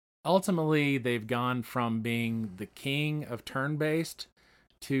ultimately they've gone from being the king of turn-based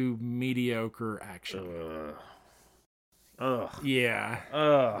to mediocre action. Ugh. Yeah.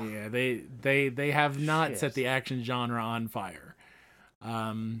 Ugh. Yeah, they have not set the action genre on fire.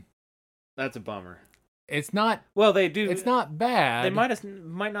 That's a bummer. It's not. Well, they do. It's not bad. They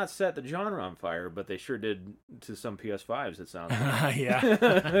might not set the genre on fire, but they sure did to some PS5s. It sounds like. Yeah.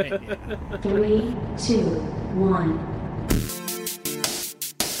 3, 2, 1.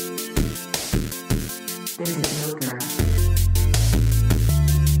 This is OGGR.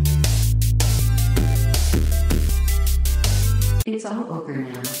 It's all OGGR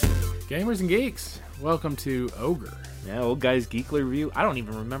now. Gamers and geeks, welcome to OGGR. Yeah, old guys Geekly review. I don't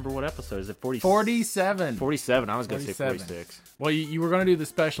even remember what episode. Is it 47? 47. I was going to say 46. Well, you were going to do the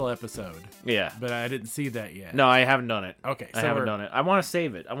special episode. Yeah. But I didn't see that yet. No, I haven't done it. Okay. I haven't done it. I want to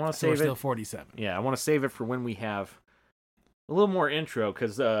save it. We're still 47. Yeah, I want to save it for when we have a little more intro,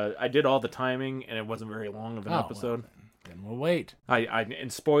 because I did all the timing, and it wasn't very long of an episode. Well, then we'll wait.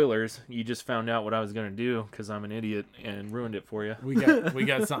 And spoilers, you just found out what I was going to do, because I'm an idiot and ruined it for you. We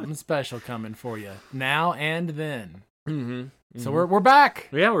got something special coming for you now and then. Mm-hmm. So we're back.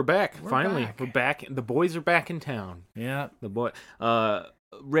 Yeah, we're back. Finally, back. we're back. The boys are back in town. Yeah.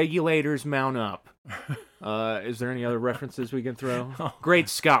 Regulators mount up. Is there any other references we can throw? Great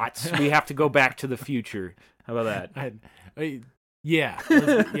Scots. We have to go back to the future. How about that? Yeah,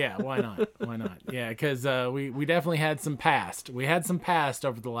 why not? Yeah, because we definitely had some past. We had some past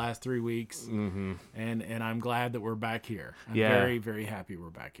over the last 3 weeks, and I'm glad that we're back here. I'm very, very happy we're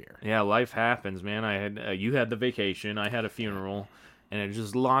back here. Yeah, life happens, man. You had the vacation, I had a funeral, and it's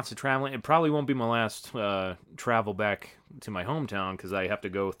just lots of traveling. It probably won't be my last travel back to my hometown, because I have to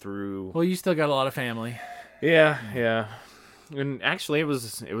go through. Well, you still got a lot of family. Yeah. And actually, it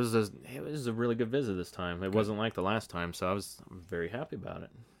was a really good visit this time. It wasn't like the last time, so I was very happy about it.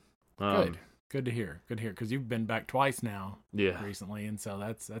 Good to hear. Because you've been back twice now. Yeah. Recently, and so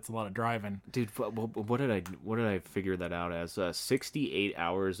that's a lot of driving. Dude, what did I figure that out as? 68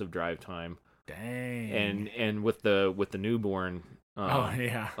 hours of drive time. Dang. And with the newborn. Oh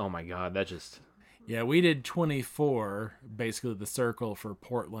yeah. Oh my God, that just. Yeah, we did 24, basically the circle for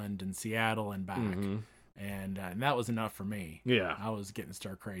Portland and Seattle and back. Mm-hmm. And that was enough for me. Yeah. I was getting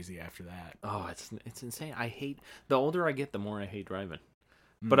stir crazy after that. Oh, it's insane. The older I get, the more I hate driving.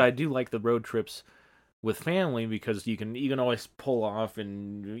 But I do like the road trips with family, because you can always pull off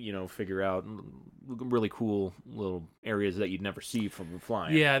and, figure out really cool little areas that you'd never see from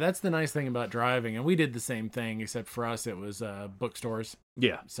flying. Yeah, that's the nice thing about driving. And we did the same thing, except for us, it was bookstores.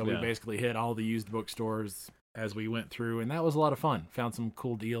 Yeah. So we basically hit all the used bookstores as we went through, and that was a lot of fun. Found some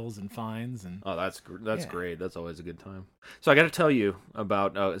cool deals and finds. And that's great. That's always a good time. So I got to tell you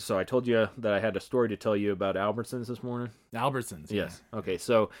about. So I told you that I had a story to tell you about Albertsons this morning. Albertsons, yes. Yeah. Okay,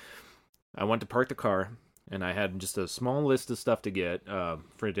 so I went to park the car, and I had just a small list of stuff to get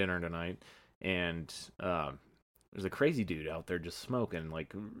for dinner tonight, and there's a crazy dude out there just smoking.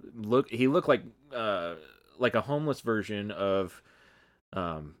 He looked like a homeless version of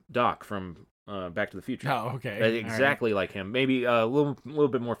Doc from Back to the Future. Oh, okay. Exactly like him. Maybe a little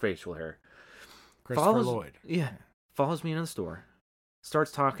bit more facial hair. Christopher Lloyd. Yeah. Follows me in the store.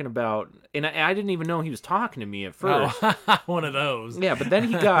 Starts talking about, and I didn't even know he was talking to me at first. Oh, one of those. Yeah, but then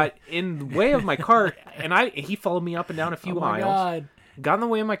he got in the way of my cart, and he followed me up and down a few aisles. God. Got in the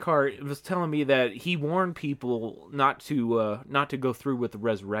way of my cart. It was telling me that he warned people not to go through with the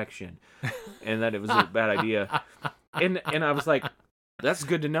resurrection, and that it was a bad idea. And I was like, that's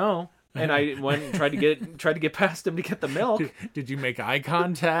good to know. And I went and tried to get past him to get the milk. Did you make eye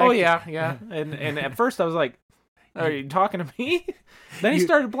contact? Oh yeah. And at first I was like, "Are you talking to me?" Then he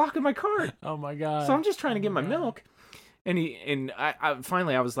started blocking my cart. Oh my God! So I'm just trying to get my milk, and I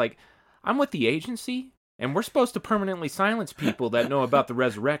finally I was like, "I'm with the agency, and we're supposed to permanently silence people that know about the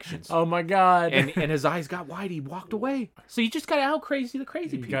resurrections." Oh my God! And his eyes got wide. He walked away. So you just got to out crazy the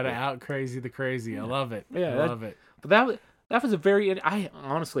crazy people. You got to out crazy the crazy. I love it. Yeah, I love it. But that was I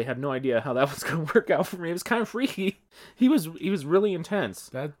honestly had no idea how that was going to work out for me. It was kind of freaky. He was really intense.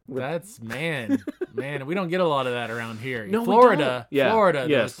 That's man. We don't get a lot of that around here. No, Florida, Yes.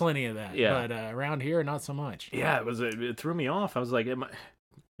 there's plenty of that. Yeah. But around here, not so much. Yeah, it threw me off. I was like, am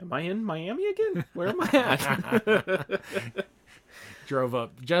I in Miami again? Where am I at? Drove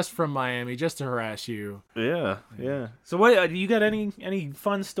up just from Miami just to harass you. Yeah. So what? You got any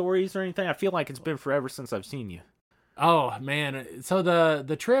fun stories or anything? I feel like it's been forever since I've seen you. Oh man, so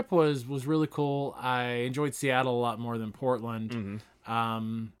the trip was really cool. I enjoyed Seattle a lot more than Portland.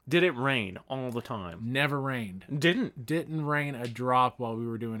 Mm-hmm. Did it rain all the time? Never rained. Didn't rain a drop while we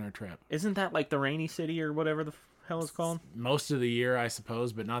were doing our trip. Isn't that like the rainy city or whatever the hell it's called? Most of the year, I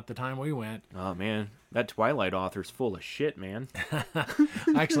suppose, but not the time we went. Oh man, that Twilight author's full of shit, man.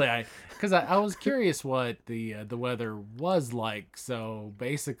 Actually, because I was curious what the weather was like. So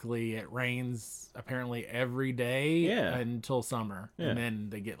basically, it rains apparently every day until summer, and then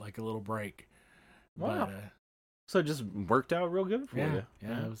they get like a little break. Wow. But, so it just worked out real good for you.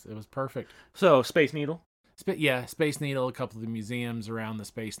 Yeah, it was perfect. So Space Needle, Space Needle, a couple of the museums around the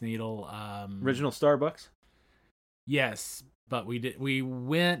Space Needle. original Starbucks. Yes, but we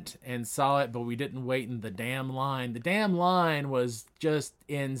went and saw it, but we didn't wait in the damn line. The damn line was just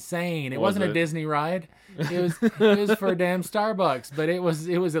insane. It wasn't a Disney ride. It was for a damn Starbucks, but it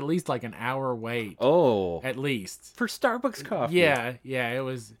was at least like an hour wait. Oh, at least for Starbucks coffee. Yeah, it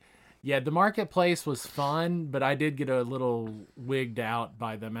was. Yeah, the marketplace was fun, but I did get a little wigged out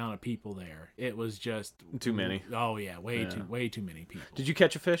by the amount of people there. It was just too many. Oh yeah, way too many people. Did you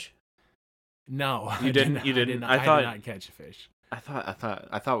catch a fish? No, you didn't. You didn't. I did not catch a fish. I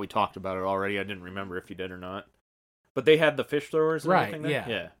thought we talked about it already. I didn't remember if you did or not. But they had the fish throwers and everything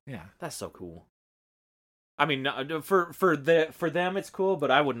there? Yeah. That's so cool. I mean, for them it's cool,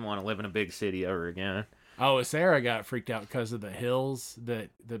 but I wouldn't want to live in a big city ever again. Oh, Sarah got freaked out because of the hills.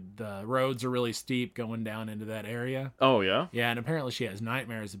 That the roads are really steep going down into that area. Oh yeah. Yeah, and apparently she has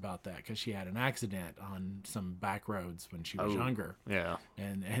nightmares about that because she had an accident on some back roads when she was younger. Yeah.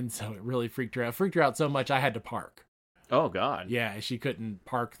 And so it really freaked her out. Freaked her out so much I had to park. Oh God. Yeah, she couldn't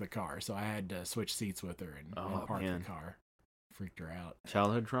park the car, so I had to switch seats with her and park the car. Freaked her out.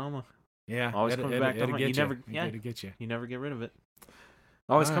 Childhood trauma. Yeah, always comes back to haunt you. Never get you. You never get rid of it.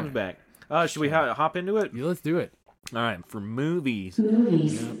 Always comes back. Should we hop into it? Yeah, let's do it. All right, for movies.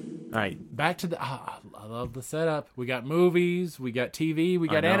 Movies. Yep. All right, back to the. I love the setup. We got movies, we got TV, we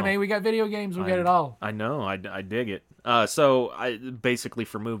got anime, we got video games, we got it all. I know, I dig it. So I basically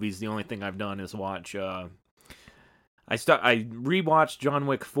for movies, the only thing I've done is watch. I rewatched John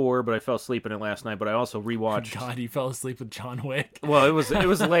Wick 4, but I fell asleep in it last night. But I also rewatched. God, you fell asleep with John Wick. Well, it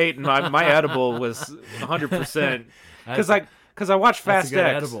was late, and my edible was 100% because I watched Fast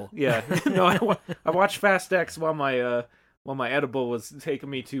X. Edible. Yeah, no, I watched Fast X while my edible was taking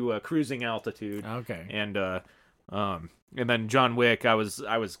me to cruising altitude. Okay, and then John Wick, I was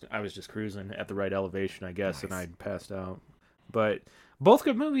just cruising at the right elevation, I guess, nice. And I passed out. But both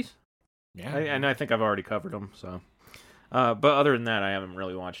good movies. Yeah, and I think I've already covered them. So. But other than that, I haven't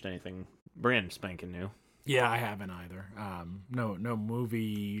really watched anything brand spanking new. Yeah, I haven't either. No new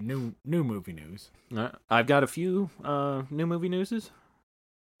movie news. I've got a few new movie newses.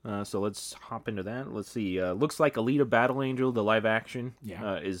 So let's hop into that. Let's see. Looks like Alita Battle Angel, the live action,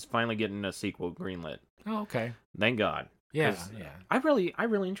 is finally getting a sequel greenlit. Oh, okay. Thank God. Yeah. I really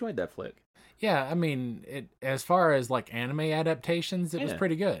enjoyed that flick. Yeah, I mean, as far as like anime adaptations, it was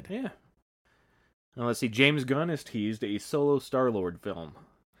pretty good. Yeah. Now, let's see. James Gunn has teased a solo Star-Lord film.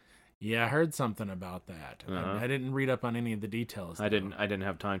 Yeah, I heard something about that. I didn't read up on any of the details. Though. I didn't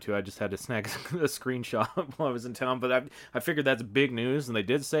have time to. I just had to snag a screenshot while I was in town. But I figured that's big news, and they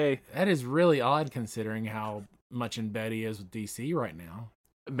did say that is really odd considering how much in bed he is with DC right now.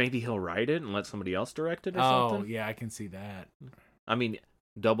 Maybe he'll write it and let somebody else direct it or something. Oh yeah, I can see that. I mean,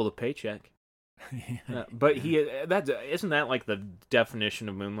 double the paycheck. But isn't that like the definition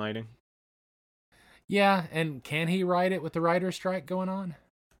of moonlighting? Yeah, and can he write it with the writer's strike going on?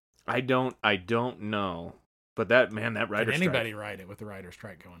 I don't know. But that writer's strike. Can anybody write it with the writer's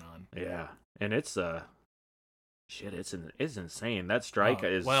strike going on? Yeah. And it's it's insane. That strike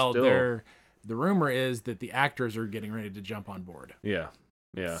is well, still... the rumor is that the actors are getting ready to jump on board. Yeah.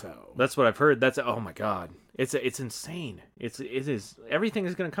 Yeah. So that's what I've heard. That's oh my God. It's insane. It is everything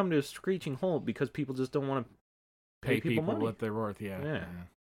is going to come to a screeching halt because people just don't want to pay people money. What they're worth, yeah.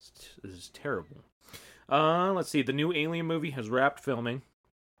 This is terrible. Let's see. The new Alien movie has wrapped filming,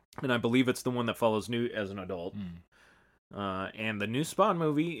 and I believe it's the one that follows Newt as an adult. And the new Spawn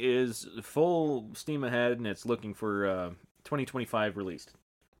movie is full steam ahead, and it's looking for 2025 released.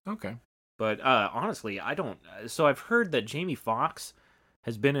 Okay. But honestly, I don't... So I've heard that Jamie Foxx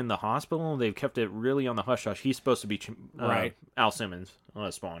has been in the hospital. They've kept it really on the hush-hush. He's supposed to be Al Simmons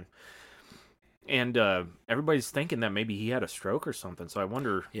on Spawn. And everybody's thinking that maybe he had a stroke or something, so I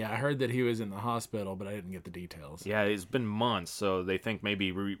wonder... Yeah, I heard that he was in the hospital, but I didn't get the details. Yeah, it's been months, so they think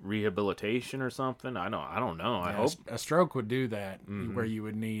maybe rehabilitation or something. I don't know. Yeah, I hope... A stroke would do that, where you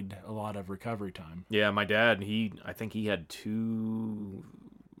would need a lot of recovery time. Yeah, my dad, I think he had 4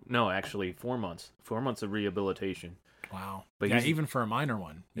 months. 4 months of rehabilitation. Wow. But yeah, even for a minor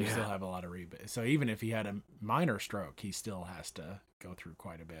one, you still have a lot of rehab. So even if he had a minor stroke, he still has to go through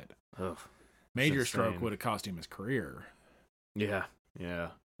quite a bit. Ugh. Major stroke would have cost him his career. Yeah.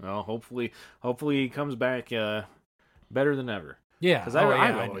 Well, hopefully he comes back better than ever. Yeah, because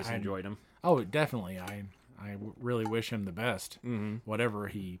I've always enjoyed him. Oh, definitely. I really wish him the best, whatever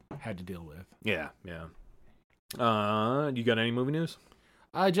he had to deal with. Yeah. You got any movie news?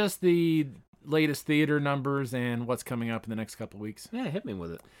 Just the latest theater numbers and what's coming up in the next couple weeks. Yeah, hit me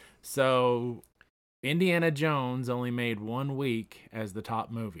with it. So, Indiana Jones only made 1 week as the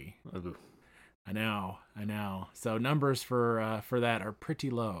top movie. Ooh. I know. So numbers for that are pretty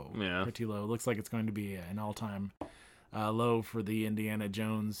low. Yeah, pretty low. Looks like it's going to be an all-time low for the Indiana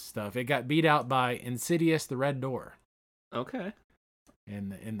Jones stuff. It got beat out by Insidious: The Red Door. Okay.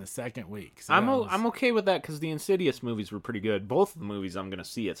 In the second week. So I'm okay with that because the Insidious movies were pretty good. Both of the movies I'm going to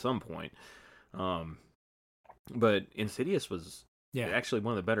see at some point. But Insidious was actually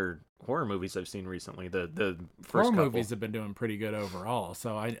one of the better horror movies I've seen recently. The first horror couple. movies have been doing pretty good overall,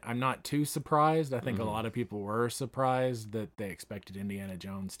 so I'm not too surprised. I think a lot of people were surprised that they expected Indiana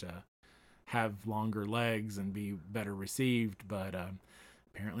Jones to have longer legs and be better received, but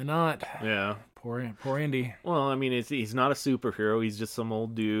apparently not. Yeah. Poor Indy. Well, I mean, he's not a superhero. He's just some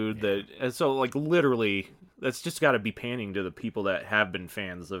old dude and so, like, literally, that's just got to be panning to the people that have been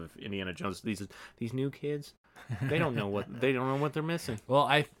fans of Indiana Jones. These new kids, they don't know what they're missing. Well,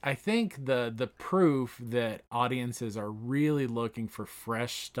 I think the proof that audiences are really looking for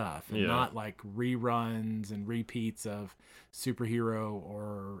fresh stuff and not like reruns and repeats of superhero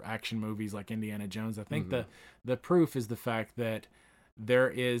or action movies like Indiana Jones. I think the proof is the fact that there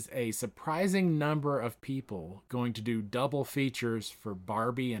is a surprising number of people going to do double features for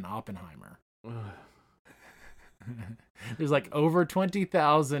Barbie and Oppenheimer. There's like over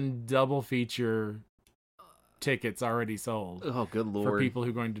 20,000 double feature tickets already sold. Oh, good lord. For people who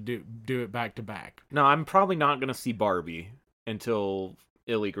are going to do it back to back. No, I'm probably not going to see Barbie until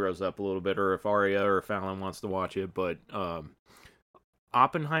Illy grows up a little bit, or if Arya or Fallon wants to watch it. But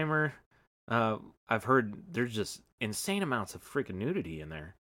Oppenheimer, I've heard there's just insane amounts of freaking nudity in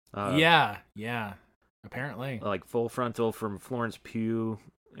there. Yeah. Apparently. Like full frontal from Florence Pugh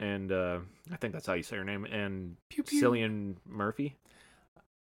and I think that's how you say her name, and Cillian Murphy.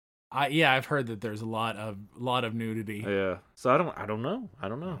 I've heard that there's a lot of nudity. Yeah. So I don't know.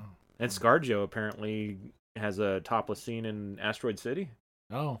 Oh. And ScarJo apparently has a topless scene in Asteroid City.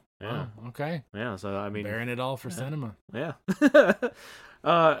 Oh. Yeah. Oh, okay. Yeah, so I mean, bearing it all for cinema. Yeah.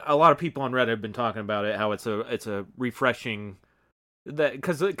 A lot of people on Reddit have been talking about it, how it's a refreshing, that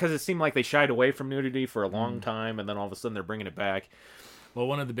because it seemed like they shied away from nudity for a long time, and then all of a sudden they're bringing it back. Well,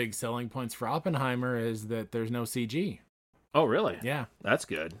 one of the big selling points for Oppenheimer is that there's no CG. Oh, really? Yeah. That's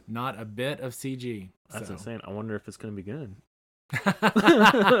good. Not a bit of CG. That's insane. I wonder if it's going to be good.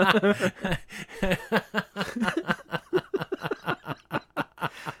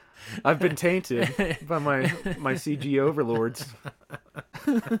 I've been tainted by my CG overlords.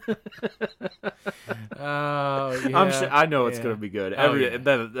 Oh, yeah. I know it's going to be good.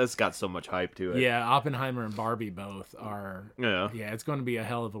 That's got so much hype to it. Yeah, Oppenheimer and Barbie both are. Yeah, it's going to be a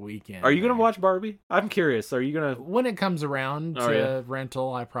hell of a weekend. Are you going to watch Barbie? I'm curious. Are you going to? When it comes around to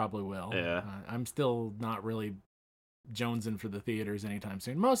rental, I probably will. Yeah. I'm still not really jonesing for the theaters anytime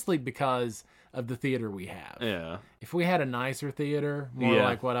soon, mostly because of the theater we have. Yeah. If we had a nicer theater, more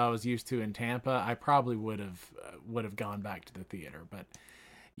like what I was used to in Tampa, I probably would have gone back to the theater. But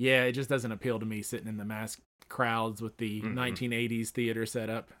yeah, it just doesn't appeal to me sitting in the mass crowds with the 1980s theater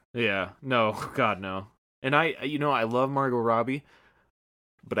setup. Yeah. No, God, no. And I love Margot Robbie,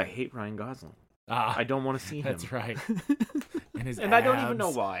 but I hate Ryan Gosling. I don't want to see him. That's right. And I don't even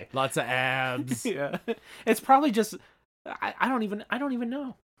know why. Lots of abs. Yeah. It's probably just I don't even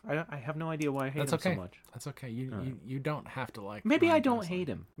know. I have no idea why I hate him so much. That's okay. You don't have to like. Maybe Ryan I don't Gosling. hate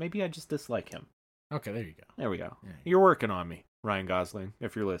him. Maybe I just dislike him. Okay, there you go. There we go. Yeah. You're working on me, Ryan Gosling,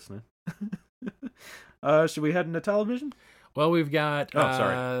 if you're listening. Should we head into television? Well, we've got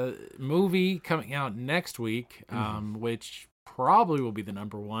movie coming out next week, which probably will be the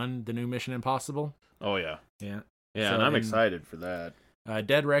number one, the new Mission Impossible. Oh, yeah. Yeah. Yeah, so, and I'm excited for that.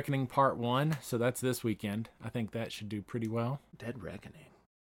 Dead Reckoning Part 1, so that's this weekend. I think that should do pretty well. Dead Reckoning.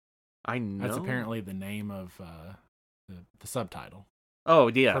 I know. That's apparently the name of the subtitle. Oh,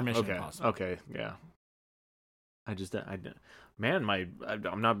 yeah. For Mission Impossible. Okay, yeah. Man, my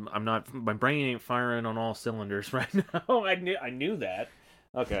brain ain't firing on all cylinders right now. I knew that.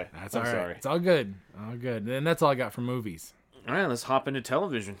 Okay, that's all right. Sorry. It's all good. All good. And that's all I got for movies. All right, let's hop into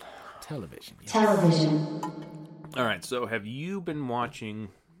television. Television. Yes. Television. All right, so have you been watching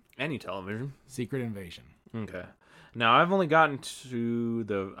any television? Secret Invasion. Okay. Now, I've only watched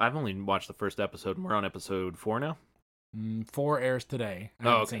the first episode, and we're on episode 4 now? 4 airs today. I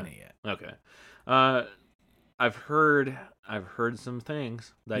haven't seen it yet. Okay. I've heard some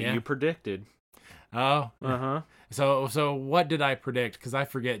things that you predicted. Oh, Uh-huh. So what did I predict? Because I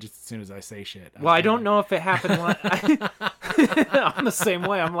forget just as soon as I say shit. Well, I don't know if it happened. I'm the same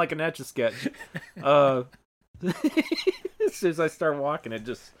way. I'm like an Etch-a-Sketch. As soon as I start walking, it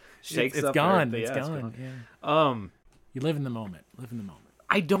just shakes it's up. gone. It's gone. gone. You live in the moment. Live in the moment.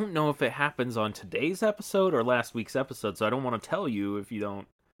 I don't know if it happens on today's episode or last week's episode, so I don't want to tell you if you don't.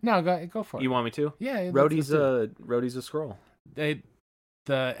 No, go for it. You want me to? Yeah. Rhodey's a scroll. The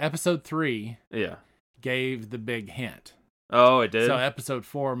episode 3 Yeah. gave the big hint. Oh, it did? So episode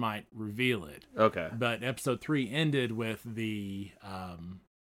 4 might reveal it. Okay. But episode 3 ended with the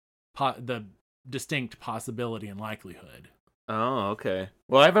distinct possibility and likelihood. Oh, okay.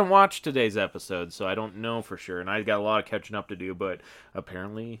 Well, I haven't watched today's episode, so I don't know for sure, and I got a lot of catching up to do. But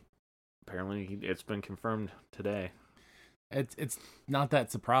apparently, it's been confirmed today. It's not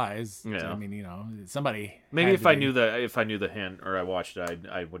that surprise. Yeah. I mean, somebody. Maybe if I knew the hint or I watched it,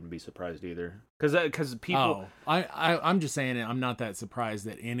 I wouldn't be surprised either. Because people. Oh, I'm just saying it. I'm not that surprised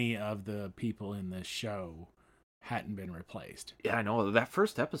that any of the people in this show hadn't been replaced. Yeah, I know that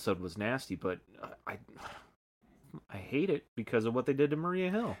first episode was nasty, but I hate it because of what they did to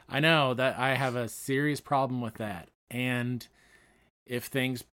Maria Hill. I know that I have a serious problem with that. And if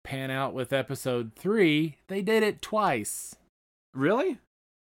things pan out with episode 3, they did it twice. Really?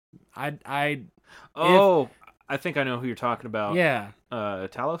 I think I know who you're talking about. Yeah.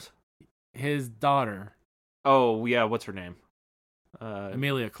 Talos? His daughter. Oh, yeah, what's her name?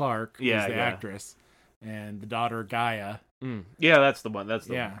 Emilia Clarke is the actress. And the daughter, Gaia. Yeah, that's the one. That's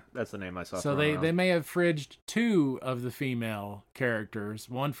the name I saw. So they may have fridged 2 of the female characters,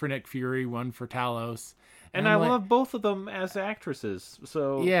 one for Nick Fury, one for Talos. And I love both of them as actresses.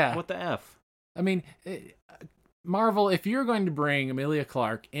 So what the F? I mean, Marvel, if you're going to bring Emilia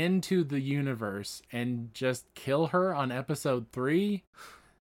Clarke into the universe and just kill her on episode 3,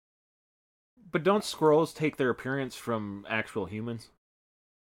 but don't Skrulls take their appearance from actual humans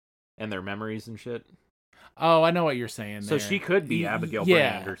and their memories and shit? Oh, I know what you're saying. So she could be Abigail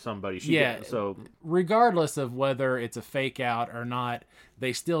Brand or somebody. So regardless of whether it's a fake out or not,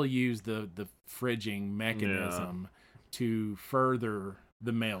 they still use the fridging mechanism to further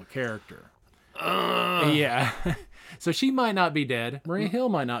the male character. Yeah. So she might not be dead. Maria Hill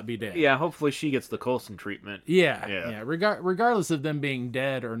might not be dead. Yeah, hopefully she gets the Coulson treatment. Yeah. Regardless of them being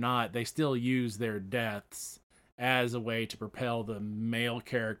dead or not, they still use their deaths as a way to propel the male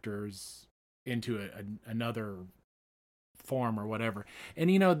characters into another form or whatever. And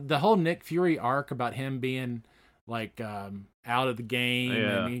the whole Nick Fury arc about him being like out of the game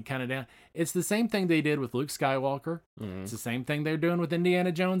and being kind of down, it's the same thing they did with Luke Skywalker. It's the same thing they're doing with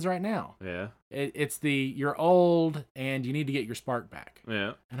Indiana Jones right now. It's you're old and you need to get your spark back.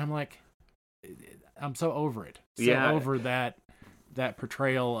 And I'm like, I'm so over it. Over that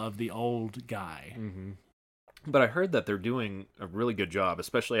portrayal of the old guy. But I heard that they're doing a really good job,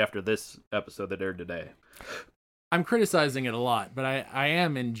 especially after this episode that aired today. I'm criticizing it a lot, but I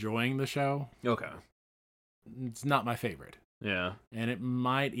am enjoying the show. Okay. It's not my favorite. Yeah. And it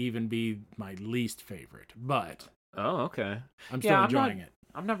might even be my least favorite, but... Oh, okay. I'm still enjoying it.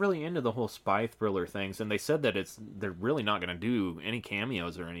 I'm not really into the whole spy thriller things, and they said that they're really not going to do any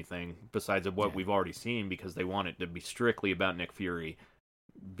cameos or anything besides of what we've already seen because they want it to be strictly about Nick Fury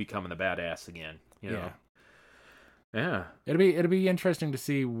becoming the badass again. You know? Yeah. It'll be interesting to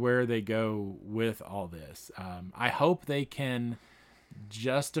see where they go with all this. I hope they can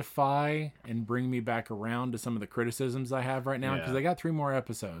justify and bring me back around to some of the criticisms I have right now because they got 3 more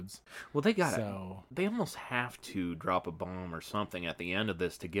episodes. Well, they almost have to drop a bomb or something at the end of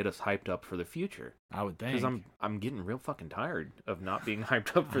this to get us hyped up for the future. I would think. Because I'm getting real fucking tired of not being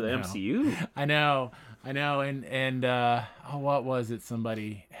hyped up for the MCU. I know. And what was it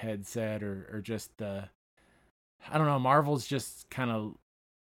somebody had said or just I don't know, Marvel's just kind of...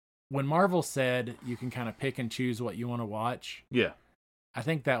 When Marvel said you can kind of pick and choose what you want to watch... Yeah. I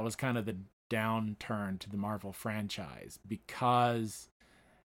think that was kind of the downturn to the Marvel franchise. Because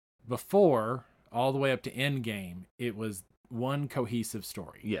before, all the way up to Endgame, it was one cohesive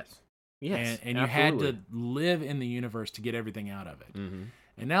story. Yes. And you had to live in the universe to get everything out of it. And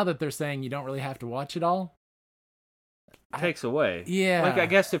now that they're saying you don't really have to watch it all... It takes away. Yeah. Like, I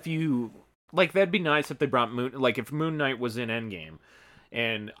guess if you... Like, that'd be nice if they brought if Moon Knight was in Endgame,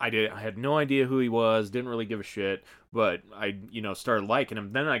 and I had no idea who he was, didn't really give a shit, but I, started liking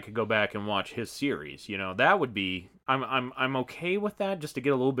him, then I could go back and watch his series, that would be, I'm okay with that, just to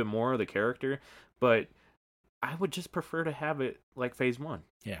get a little bit more of the character, but I would just prefer to have it like Phase 1.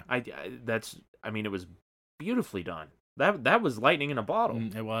 Yeah. It was beautifully done. That was lightning in a bottle.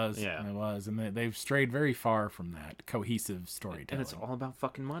 It was. Yeah. It was, and they've strayed very far from that cohesive storytelling. And it's all about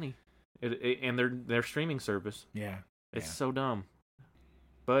fucking money. And their streaming service. Yeah. It's so dumb.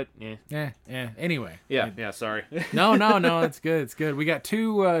 But Yeah. Anyway. Yeah. Sorry. No. It's good. It's good. We got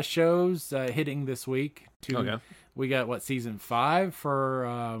 2 shows hitting this week. Okay. We got season 5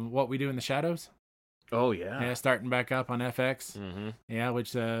 for What We Do in the Shadows. Oh yeah. Yeah, starting back up on FX. Mm-hmm. Yeah,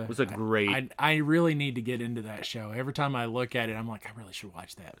 which was a great. I really need to get into that show. Every time I look at it, I'm like, I really should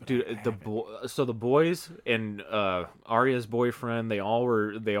watch that. But Dude, the boys and Arya's boyfriend, they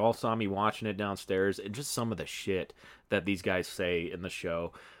all saw me watching it downstairs, and just some of the shit that these guys say in the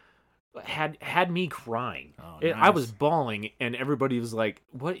show had me crying. Oh, nice. I was bawling, and everybody was like,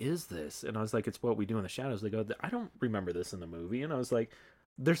 "What is this?" And I was like, "It's What We Do in the Shadows." They go, "I don't remember this in the movie," and I was like,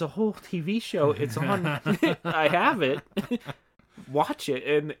 "There's a whole TV show. It's on. I have it." Watch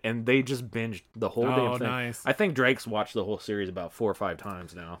it, and they just binged the whole damn thing. Nice. I think Drake's watched the whole series about 4 or 5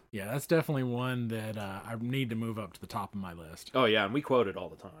 times now. Yeah, that's definitely one that I need to move up to the top of my list. Oh yeah, and we quote it all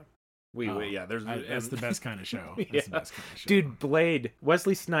the time. That's the best kind of show. That's Yeah. the best kind of show. Dude, Blade,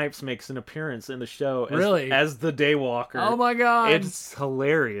 Wesley Snipes makes an appearance in the show as the Daywalker. Oh my god, it's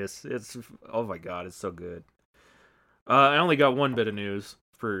hilarious. Oh my god, it's so good. I only got one bit of news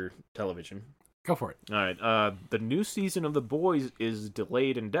for television. Go for it. All right. The new season of The Boys is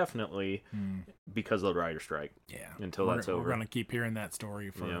delayed indefinitely because of the writer strike. Yeah. Until that's over. We're gonna keep hearing that story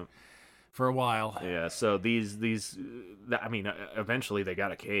for a while. Yeah. So eventually they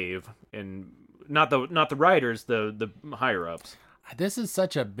got a cave, and not the writers, the higher ups. This is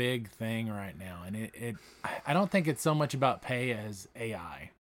such a big thing right now, and I don't think it's so much about pay as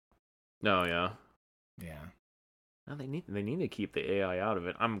AI. No. Yeah. Yeah. No, they need to keep the AI out of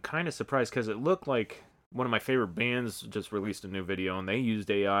it. I'm kind of surprised because it looked like one of my favorite bands just released a new video, and they used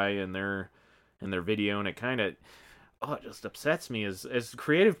AI in their video, and it kind of it just upsets me. As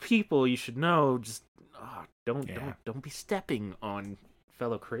creative people, you should know, just don't be stepping on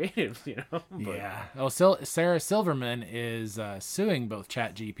fellow creatives, you know. But, yeah. Oh, Sarah Silverman is suing both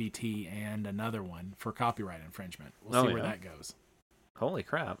ChatGPT and another one for copyright infringement. We'll see where that goes. Holy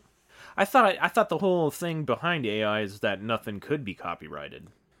crap! I thought the whole thing behind AI is that nothing could be copyrighted.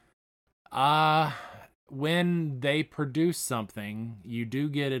 When they produce something, you do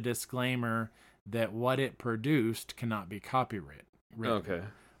get a disclaimer that what it produced cannot be copyrighted. Okay.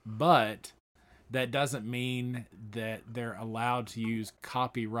 But that doesn't mean that they're allowed to use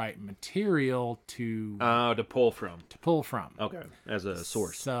copyright material to pull from. Okay, as a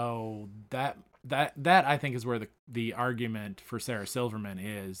source. So that I think is where the argument for Sarah Silverman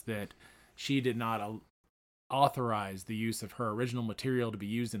is, that she did not authorize the use of her original material to be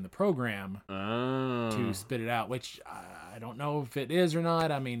used in the program to spit it out, which I don't know if it is or not.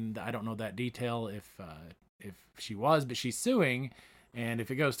 I mean, I don't know that detail if she was, but she's suing, and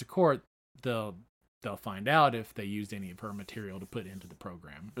if it goes to court, they'll find out if they used any of her material to put into the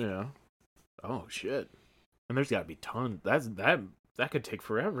program. Yeah. Oh shit. And there's got to be tons. That could take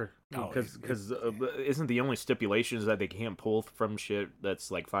forever. Because isn't the only stipulations that they can't pull from shit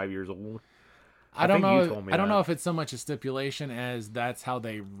that's like 5 years old? I don't know. I don't know if it's so much a stipulation as that's how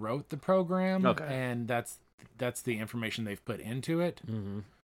they wrote the program, and that's the information they've put into it. Mm-hmm.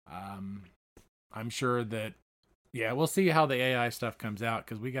 I'm sure that, we'll see how the AI stuff comes out,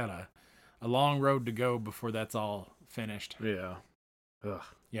 because we got a long road to go before that's all finished. Yeah. Ugh.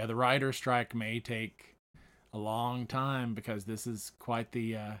 Yeah, the writer strike may take a long time, because this is quite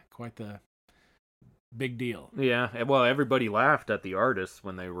the big deal. Yeah. Well, everybody laughed at the artists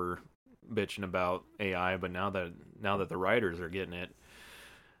when they were bitching about AI, but now that the writers are getting it,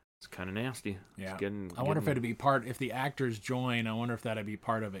 it's kind of nasty. Yeah. I wonder if it'd be if the actors join, I wonder if that'd be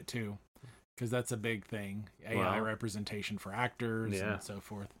part of it too, because that's a big thing. AI representation for actors and so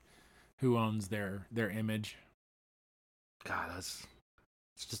forth. Who owns their image? God, it's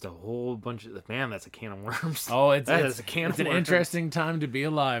just a whole bunch of that's a can of worms. Oh, it's a can of worms. It's an interesting time to be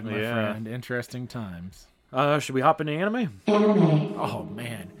alive, my friend. Interesting times. Should we hop into anime? Oh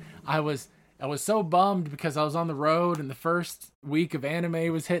man, I was so bummed because I was on the road and the first week of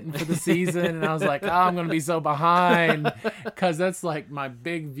anime was hitting for the season, and I was like, I'm going to be so behind, because that's like my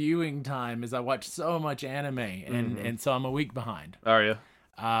big viewing time, is I watch so much anime, and so I'm a week behind. Are you?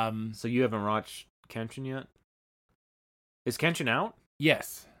 So you haven't watched Kenshin yet? Is Kenshin out?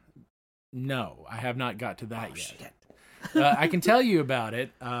 Yes. No, I have not got to that yet. I can tell you about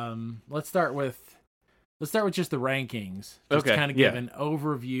it. Let's start with just the rankings, just to kind of give an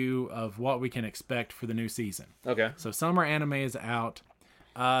overview of what we can expect for the new season. Okay. So summer anime is out.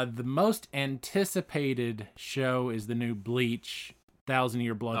 The most anticipated show is the new Bleach,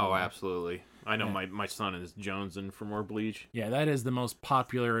 1,000-Year Blood War. Oh, absolutely. I know my son is jonesing for more Bleach. Yeah, that is the most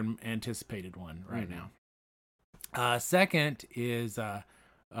popular and anticipated one right now. Second is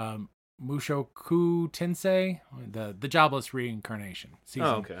Mushoku Tensei, the Jobless Reincarnation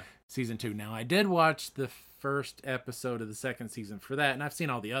season 2. Now, I did watch the first episode of the second season for that, and I've seen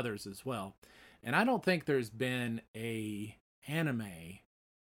all the others as well. And I don't think there's been a anime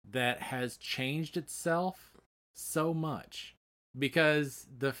that has changed itself so much, because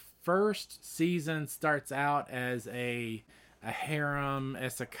the first season starts out as a harem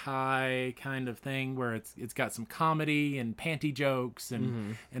isekai kind of thing where it's got some comedy and panty jokes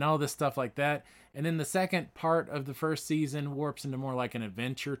and all this stuff like that. And then the second part of the first season warps into more like an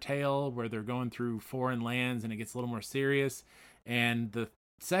adventure tale where they're going through foreign lands and it gets a little more serious. And the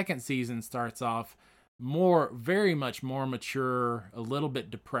second season starts off very much more mature, a little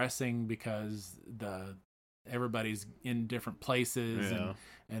bit depressing because everybody's in different places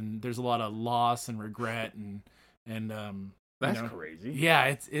and there's a lot of loss and regret and that's crazy.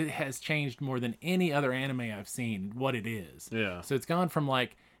 Yeah, it has changed more than any other anime I've seen what it is. Yeah. So it's gone from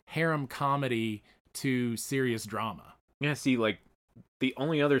like harem comedy to serious drama. Yeah, see, like the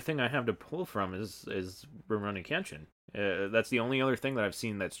only other thing I have to pull from is Rurouni Kenshin. That's the only other thing that I've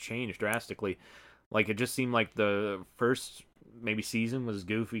seen that's changed drastically. Like, it just seemed like the first maybe season was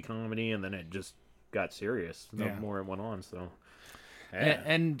goofy comedy, and then it just got serious the more it went on. So, yeah.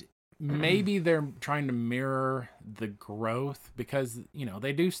 And maybe they're trying to mirror the growth, because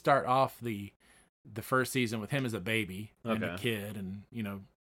they do start off the first season with him as a baby and a kid and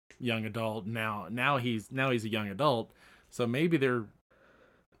young adult. Now he's a young adult, so maybe they're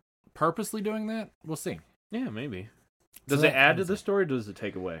purposely doing that. We'll see. Yeah, maybe. Does it add to the story or does it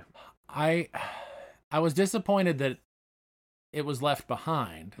take away? I was disappointed that it was left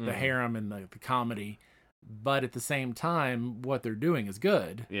behind, the harem and the comedy, but at the same time, what they're doing is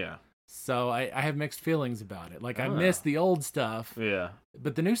good. Yeah. So I have mixed feelings about it. Like, I miss the old stuff. Yeah.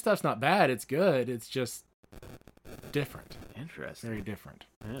 But the new stuff's not bad. It's good. It's just different. Interesting. Very different.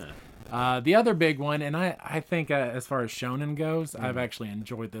 Yeah. The other big one, and I think as far as shonen goes, I've actually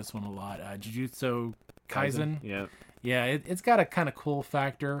enjoyed this one a lot. Jujutsu Kaizen. Yeah. Yeah, it's got a kind of cool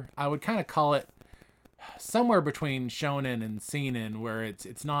factor. I would kind of call it somewhere between shonen and seinen, where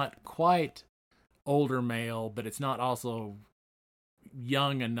it's not quite older male, but it's not also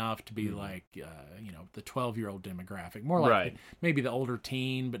young enough to be like the 12-year-old demographic. More like maybe the older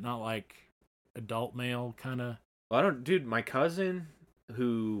teen, but not like adult male kind of. Well, dude, my cousin,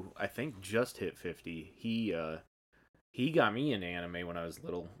 who I think just hit 50, he got me into anime when I was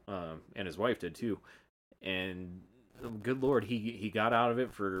little, and his wife did too. And good Lord, he got out of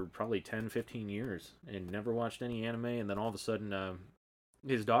it for probably 10, 15 years and never watched any anime. And then all of a sudden,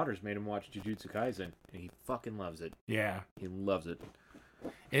 his daughters made him watch Jujutsu Kaisen, and he fucking loves it. Yeah. He loves it.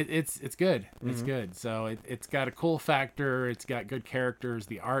 It's good. It's good. So it's got a cool factor. It's got good characters.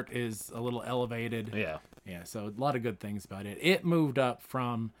 The art is a little elevated. Yeah. Yeah, so a lot of good things about it. It moved up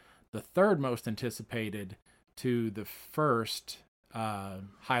from the third most anticipated to the first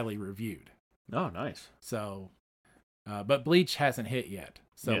highly reviewed. Oh, nice. So, but Bleach hasn't hit yet,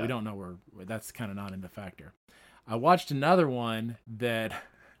 so we don't know where that's kind of not in the factor. I watched another one that,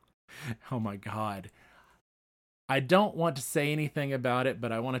 oh my God, I don't want to say anything about it,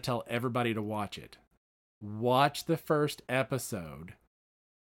 but I want to tell everybody to watch it. Watch the first episode,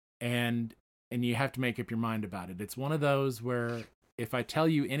 and you have to make up your mind about it. It's one of those where if I tell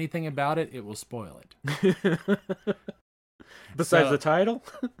you anything about it, it will spoil it. Besides the title?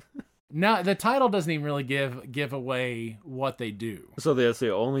 No, the title doesn't even really give away what they do. So that's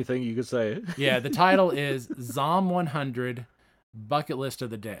the only thing you could say. Yeah, the title is Zom 100 Bucket List of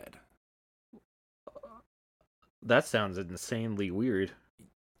the Dead. That sounds insanely weird.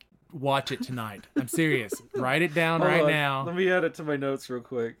 Watch it tonight. I'm serious. Write it down right now. Let me add it to my notes real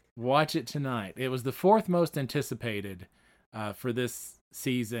quick. Watch it tonight. It was the fourth most anticipated for this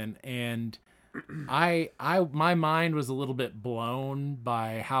season, and my mind was a little bit blown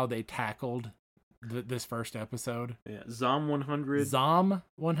by how they tackled this first episode. Yeah, Zom 100. Zom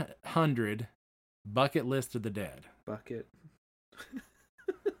 100 Bucket List of the Dead. Bucket.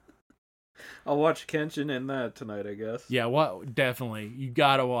 I'll watch Kenshin and that tonight, I guess. Yeah, definitely. You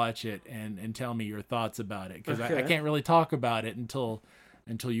gotta watch it and tell me your thoughts about it, because I can't really talk about it until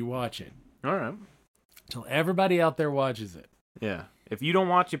you watch it. All right. Until everybody out there watches it. Yeah. If you don't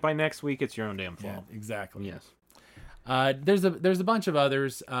watch it by next week, it's your own damn fault. Yeah, exactly. Yes. There's a bunch of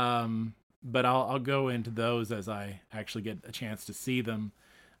others, but I'll go into those as I actually get a chance to see them.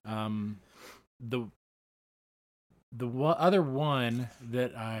 The other one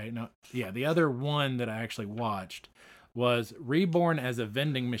that I actually watched was reborn as a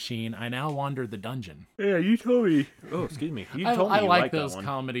vending machine. I now wander the dungeon. Yeah, you told me. Oh, excuse me. You told me I you like liked those that one.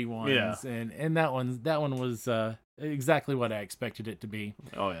 comedy ones, Yeah. and that one was exactly what I expected it to be.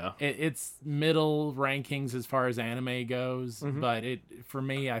 Oh yeah. It's middle rankings as far as anime goes, but for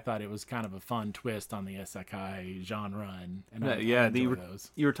me, I thought it was kind of a fun twist on the isekai genre, and I enjoy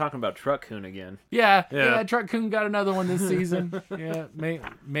those. You were talking about Truck Kun again. Yeah, Truck Kun got another one this season. Yeah,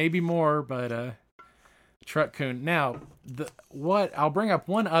 maybe more, but Truck Kun. Now, I'll bring up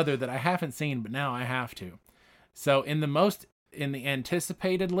one other that I haven't seen, but now I have to. So in the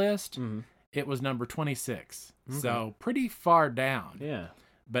anticipated list, it was number 26. So pretty far down. Yeah.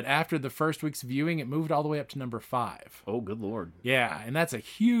 But after the first week's viewing, it moved all the way up to number 5. Oh, good lord. Yeah, and that's a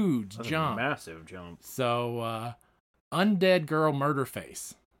huge jump. A massive jump. So, Undead Girl Murder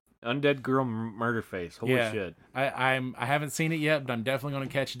Face. Undead Girl Murder Face. Holy shit. I haven't seen it yet, but I'm definitely going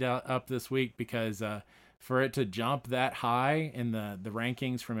to catch it up this week because for it to jump that high in the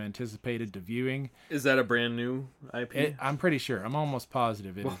rankings from anticipated to viewing. Is that a brand new IP? I'm pretty sure. I'm almost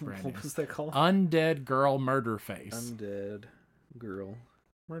positive it is brand new. What was that called? Undead Girl Murder Face. Undead Girl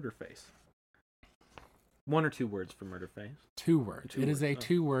Murder Face. 1 or 2 words for Murder Face? 2 words. It is a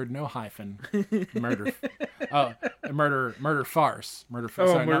 2-word, no hyphen. Murder. Murder farce. Murder.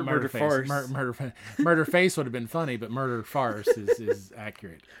 Sorry, not murder face. Farce. Murder face would have been funny, but murder farce is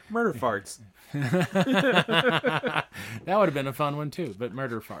accurate. Murder farts. That would have been a fun one too, but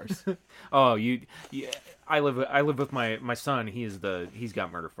murder farce. Oh, I live with my son. He's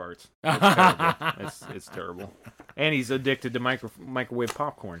got murder farts. It's terrible. It's terrible. And he's addicted to microwave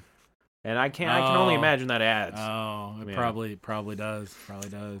popcorn. And I can only imagine that adds. Oh, it probably does. Probably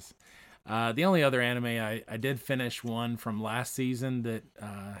does. The only other anime I did finish one from last season that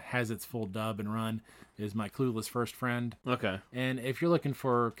has its full dub and run is My Clueless First Friend. Okay. And if you're looking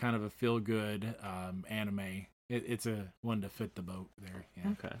for kind of a feel-good anime, it's a one to fit the boat there.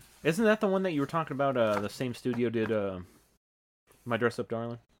 Yeah. Okay. Isn't that the one that you were talking about? The same studio did My Dress Up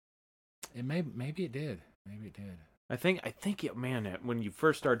Darling? Maybe it did. Maybe it did. I think when you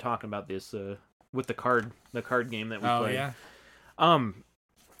first started talking about this with the card game that we played. Oh yeah.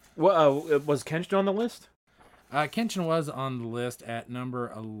 Was Kenshin on the list? Kenshin was on the list at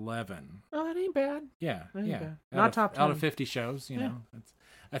number 11. Oh, that ain't bad. Yeah, That ain't yeah. bad. Not top 10. Out of 50 shows, you know.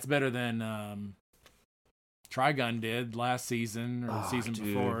 That's better than Trigun did last season or the season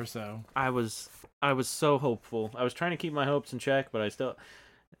before. So I was so hopeful. I was trying to keep my hopes in check, but I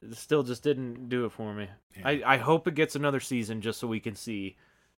still just didn't do it for me. Yeah. I hope it gets another season just so we can see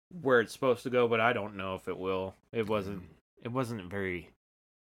where it's supposed to go, but I don't know if it will. It wasn't very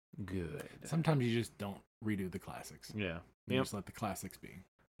good. Sometimes you just don't redo the classics. Yeah. You just let the classics be.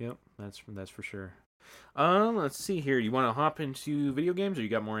 Yep, that's for sure. Let's see here. You want to hop into video games, or you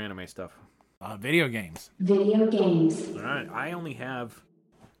got more anime stuff? Video games. Video games. All right. I only have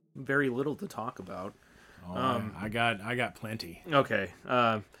very little to talk about. Oh, I got plenty. Okay.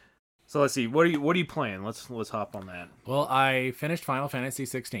 So let's see. What are you playing? Let's hop on that. Well, I finished Final Fantasy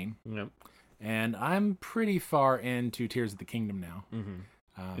 16. Yep. And I'm pretty far into Tears of the Kingdom now. Mm-hmm.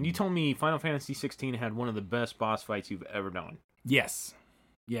 And you told me Final Fantasy 16 had one of the best boss fights you've ever done. Yes.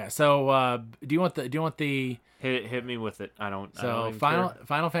 Yeah. So, do you want the hit me with it? I don't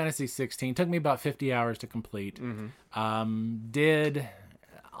Final Fantasy 16 took me about 50 hours to complete. Mm-hmm. Did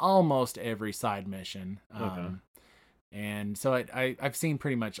almost every side mission. Okay. And so I've seen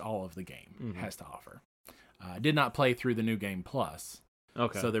pretty much all of the game has to offer. Did not play through the new game plus.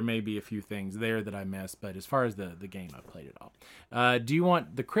 Okay. So there may be a few things there that I missed, but as far as the game, I've played it all. Do you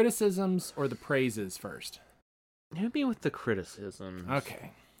want the criticisms or the praises first? Hit me with the criticisms.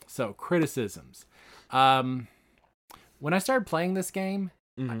 Okay. So criticisms. When I started playing this game,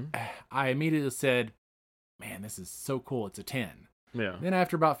 I immediately said, man, this is so cool. It's a 10. Yeah. Then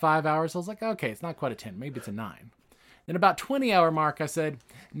after about 5 hours, I was like, okay, it's not quite a 10. Maybe it's a 9. Then about 20-hour mark, I said,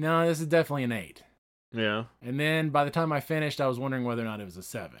 no, this is definitely an 8. Yeah. And then by the time I finished, I was wondering whether or not it was a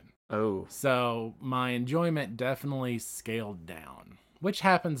 7. Oh. So my enjoyment definitely scaled down, which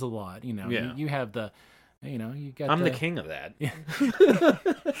happens a lot. You know, you have the, you got I'm the king of that.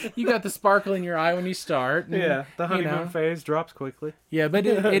 You got the sparkle in your eye when you start. And, the honeymoon phase drops quickly. Yeah, but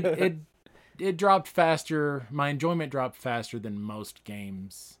it dropped faster. My enjoyment dropped faster than most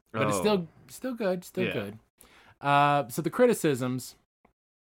games, but it's still good. Good. So the criticisms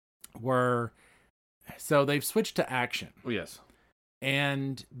were, so they've switched to action. Yes.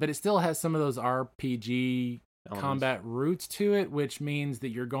 But it still has some of those RPG elements. Combat roots to it, which means that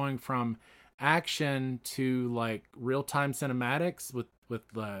you're going from action to like real-time cinematics with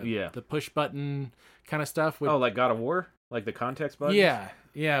the push button kind of stuff. Like God of War? Like the context buttons?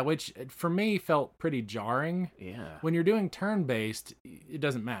 Yeah, which for me felt pretty jarring. Yeah. When you're doing turn-based, it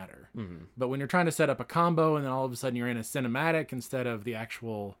doesn't matter. Mm-hmm. But when you're trying to set up a combo and then all of a sudden you're in a cinematic instead of the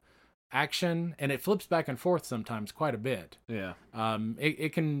actual action, and it flips back and forth sometimes quite a bit. Yeah.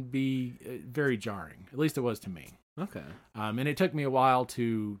 It can be very jarring. At least it was to me. Okay. And it took me a while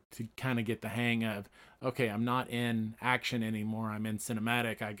to kind of get the hang of, okay, I'm not in action anymore. I'm in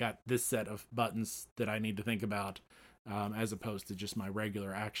cinematic. I got this set of buttons that I need to think about, as opposed to just my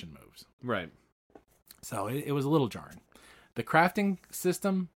regular action moves. Right. So it was a little jarring. The crafting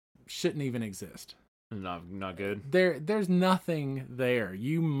system shouldn't even exist. Not good. There's nothing there.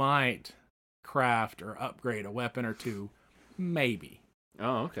 You might craft or upgrade a weapon or two, maybe.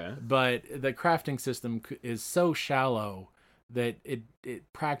 Oh, okay. But the crafting system is so shallow that it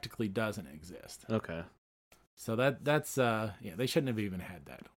practically doesn't exist. Okay. So that's they shouldn't have even had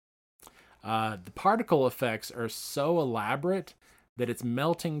that. The particle effects are so elaborate that it's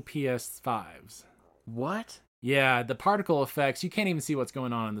melting PS5s. What? Yeah, the particle effects, you can't even see what's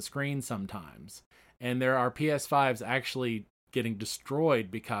going on the screen sometimes. And there are PS5s actually getting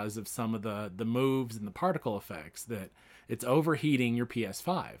destroyed because of some of the moves and the particle effects, that it's overheating your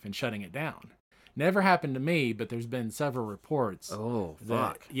PS5 and shutting it down. Never happened to me, but there's been several reports. Oh,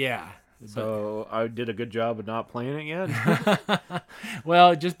 fuck. Yeah. So I did a good job of not playing it yet?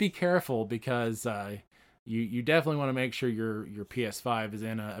 Well, just be careful, because you definitely want to make sure your PS5 is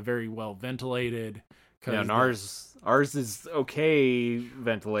in a very well ventilated. Yeah, and ours is okay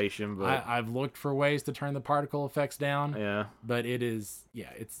ventilation, but I've looked for ways to turn the particle effects down. Yeah, but it's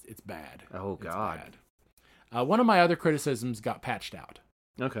bad. Oh, God. It's bad. One of my other criticisms got patched out.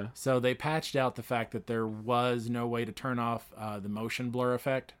 Okay. So they patched out the fact that there was no way to turn off the motion blur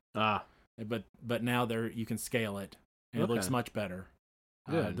effect. But now you can scale it, and it looks much better.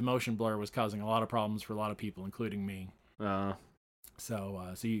 The motion blur was causing a lot of problems for a lot of people, including me.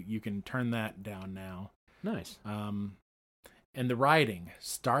 So you can turn that down now. Nice. And the writing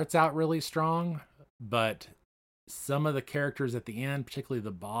starts out really strong, but some of the characters at the end, particularly the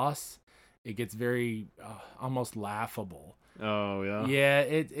boss, it gets very almost laughable. Oh, yeah? Yeah,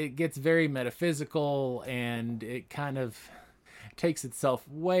 it gets very metaphysical, and it kind of takes itself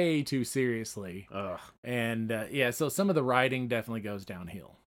way too seriously. Ugh. And so some of the writing definitely goes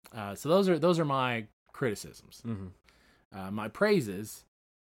downhill. So those are my criticisms. Mm-hmm. My praises,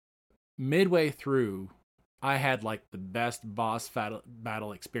 midway through, I had like the best boss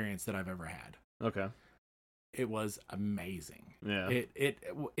battle experience that I've ever had. Okay. It was amazing. Yeah.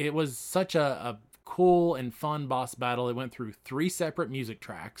 It was such a cool and fun boss battle. It went through 3 separate music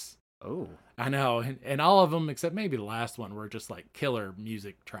tracks. Oh. I know, and all of them except maybe the last one were just like killer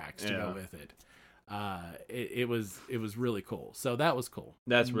music tracks to go with it. It was really cool. So that was cool.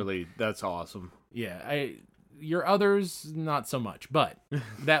 That's awesome. Yeah, your others not so much, but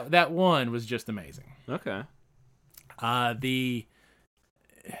that one was just amazing. Okay. The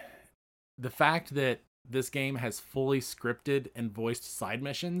fact that this game has fully scripted and voiced side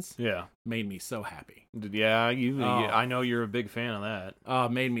missions, made me so happy. Yeah, I know you're a big fan of that.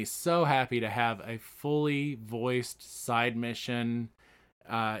 Made me so happy to have a fully voiced side mission.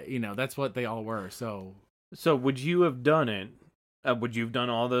 That's what they all were. So would you have done it? Would you have done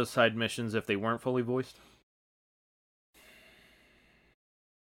all those side missions if they weren't fully voiced?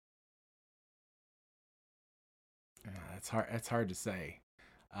 It's hard to say.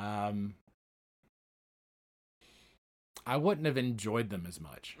 I wouldn't have enjoyed them as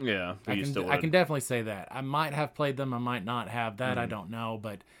much. Yeah, I can definitely say that. I might have played them, I might not have. That I don't know,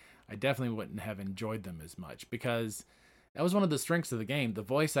 but I definitely wouldn't have enjoyed them as much, because that was one of the strengths of the game. The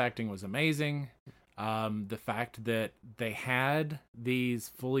voice acting was amazing. The fact that they had these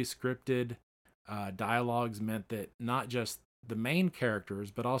fully scripted dialogues meant that not just the main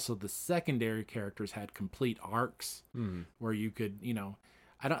characters, but also the secondary characters had complete arcs where you could,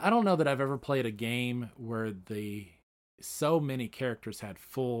 I don't know that I've ever played a game where so many characters had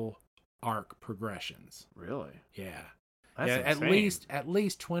full arc progressions. Really? Yeah. That's insane. At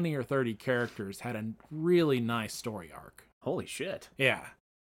least 20 or 30 characters had a really nice story arc. Holy shit. Yeah.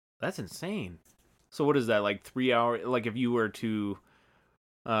 That's insane. So what is that, like 3 hours? Like if you were to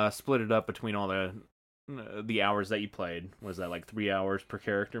split it up between all the hours that you played, was that like 3 hours per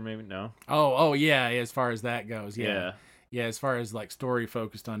character maybe? No? Oh yeah, as far as that goes, yeah. Yeah, as far as like story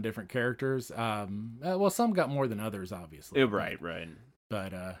focused on different characters, well, some got more than others, obviously. Right.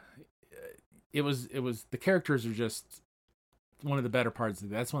 But it was the characters are just one of the better parts of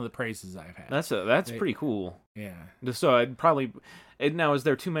it. That's one of the praises I've had. That's pretty cool. Yeah. So I'd probably now, is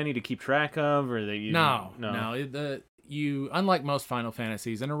there too many to keep track of, or that you? No. You, unlike most Final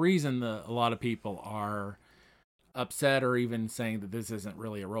Fantasies, and a reason a lot of people are upset or even saying that this isn't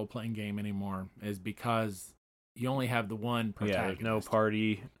really a role-playing game anymore is because you only have the one protagonist. Yeah, no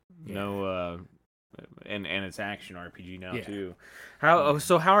party, no, and it's action RPG now too.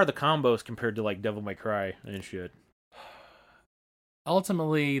 So how are the combos compared to like Devil May Cry and shit?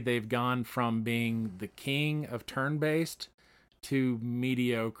 Ultimately, they've gone from being the king of turn-based to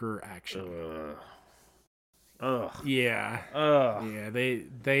mediocre action. Ugh. Yeah. Ugh. Yeah,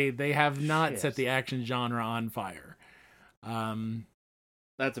 they have not set the action genre on fire.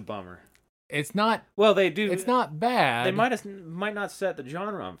 That's a bummer. It's not. Well, they do. It's not bad. They might not set the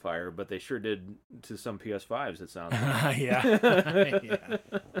genre on fire, but they sure did to some PS5s. It sounds like. Yeah.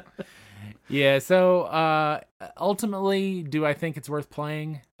 Yeah. So ultimately, do I think it's worth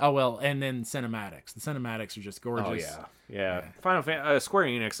playing? Oh well, and then cinematics. The cinematics are just gorgeous. Oh yeah. Final Fantasy. Square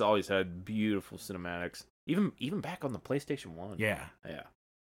Enix always had beautiful cinematics. Even back on the PlayStation 1. Yeah. Yeah.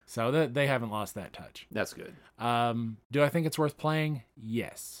 So they haven't lost that touch. That's good. Do I think it's worth playing?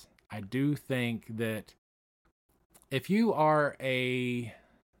 Yes. I do think that if you are a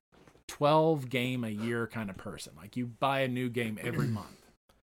 12 game a year kind of person, like you buy a new game every month,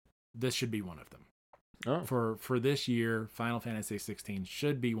 this should be one of them. Oh. For this year, Final Fantasy 16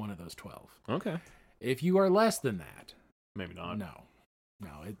 should be one of those 12. Okay. If you are less than that, maybe not. No.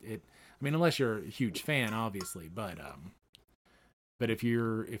 I mean, unless you're a huge fan, obviously, but if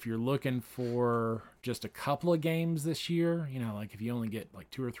you're looking for just a couple of games this year, like if you only get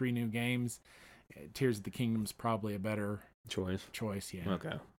like 2 or 3 new games, Tears of the Kingdom's probably a better choice. Yeah.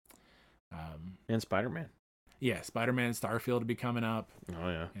 Okay. And Spider-Man. Yeah, Spider-Man, Starfield to be coming up. Oh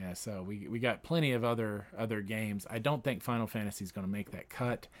yeah. Yeah. So we got plenty of other games. I don't think Final Fantasy is going to make that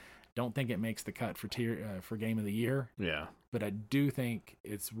cut. Don't think it makes the cut for Game of the Year. Yeah. But I do think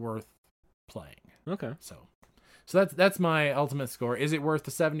it's worth playing. Okay. So that's my ultimate score. Is it worth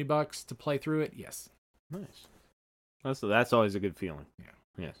the $70 to play through it? Yes. Nice. That's always a good feeling.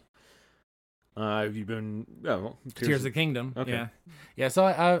 Yeah. Yes. Have you been Tears of the Kingdom? Okay. Yeah. So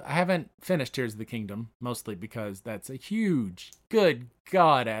I haven't finished Tears of the Kingdom, mostly because that's a huge, good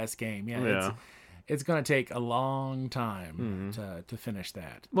god ass game. Yeah. It's going to take a long time to finish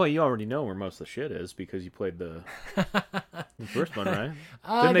that. Well, you already know where most of the shit is because you played the first one, right?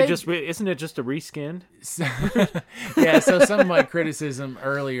 Isn't it just a reskin? Yeah, so some of my criticism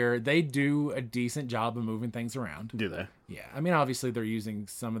earlier, they do a decent job of moving things around. Do they? Yeah, I mean, obviously they're using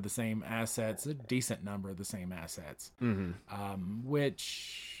some of the same assets, a decent number of the same assets,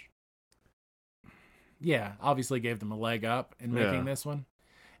 which, obviously gave them a leg up in making this one.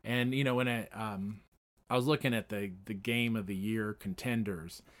 And when I was looking at the Game of the Year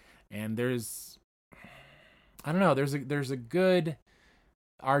contenders, and there's a good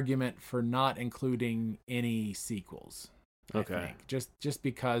argument for not including any sequels. Okay. I think. Just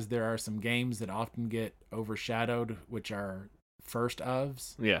because there are some games that often get overshadowed, which are first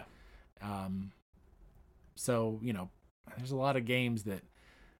ofs. Yeah. So there's a lot of games that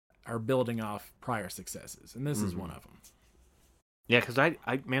are building off prior successes, and this is one of them. Yeah, because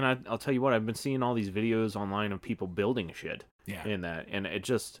I'll tell you what, I've been seeing all these videos online of people building shit in that, and it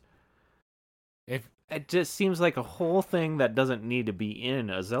just seems like a whole thing that doesn't need to be in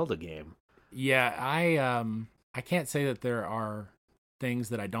a Zelda game. Yeah, I can't say that there are things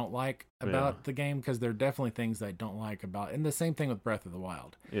that I don't like about the game, because there are definitely things that I don't like about, and the same thing with Breath of the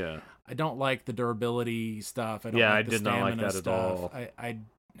Wild. Yeah, I don't like the durability stuff. I did not like that stuff.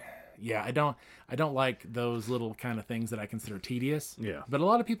 At all. I don't like those little kind of things that I consider tedious. Yeah. But a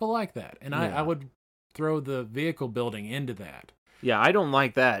lot of people like that. And I would throw the vehicle building into that. Yeah, I don't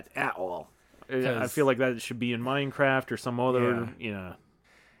like that at all. I feel like that should be in Minecraft or some other,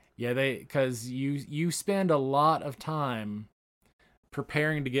 Yeah, because you spend a lot of time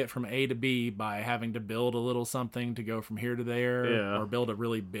preparing to get from A to B by having to build a little something to go from here to there, or build a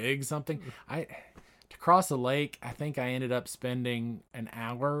really big something. To cross a lake, I think I ended up spending an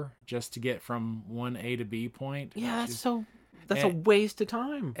hour just to get from one A to B point. Yeah, that's a waste of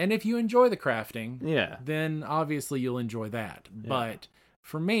time. And if you enjoy the crafting, yeah, then obviously you'll enjoy that. Yeah. But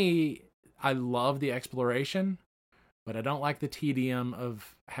for me, I love the exploration, but I don't like the tedium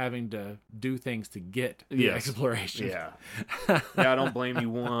of having to do things to get the exploration. Yeah. Yeah, I don't blame you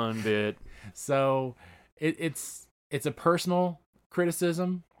one bit. So it's a personal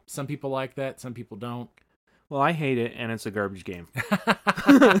criticism. Some people like that, some people don't. Well, I hate it, and it's a garbage game.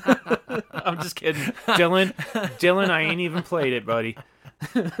 I'm just kidding. Dylan, I ain't even played it, buddy.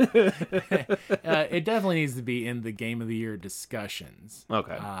 It definitely needs to be in the Game of the Year discussions.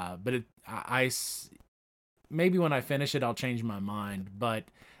 Okay. But maybe when I finish it, I'll change my mind. But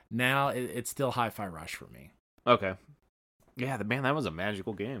now it's still Hi-Fi Rush for me. Okay. Yeah, man, that was a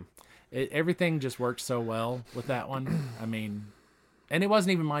magical game. everything just worked so well with that one. I mean, and it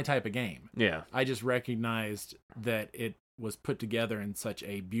wasn't even my type of game. Yeah. I just recognized that it was put together in such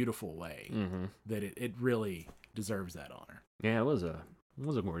a beautiful way that it really deserves that honor. Yeah, it was a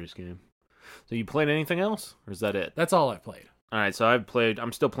gorgeous game. So you played anything else, or is that it? That's all I played. All right, so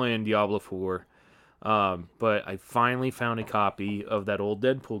I'm still playing Diablo 4, but I finally found a copy of that old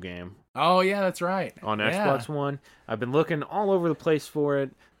Deadpool game. Oh, yeah, that's right. On Xbox One. I've been looking all over the place for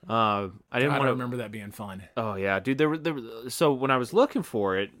it. I don't remember that being fun. Oh, yeah, dude. So when I was looking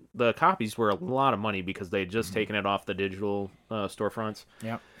for it, the copies were a lot of money because they had just taken it off the digital storefronts.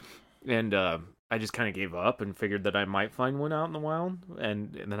 Yeah. And I just kind of gave up and figured that I might find one out in the wild.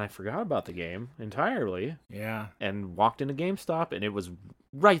 And then I forgot about the game entirely. Yeah. And walked into GameStop, and it was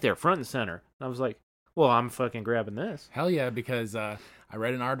right there, front and center. And I was like, well, I'm fucking grabbing this. Hell yeah, because I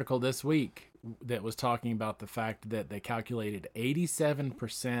read an article this week that was talking about the fact that they calculated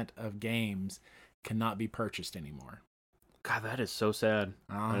 87% of games cannot be purchased anymore. God, that is so sad.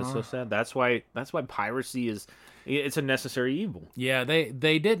 That is so sad. That's why piracy it's a necessary evil. Yeah,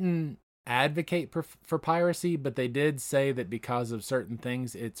 they didn't advocate for piracy, but they did say that because of certain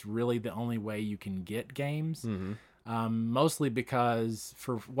things, it's really the only way you can get games. Mostly because,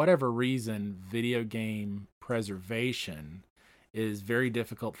 for whatever reason, video game preservation is very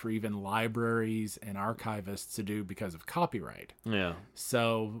difficult for even libraries and archivists to do because of copyright. Yeah.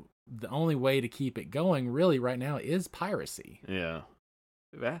 So the only way to keep it going really right now is piracy. Yeah.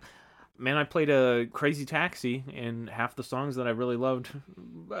 Man, I played a Crazy Taxi, and half the songs that I really loved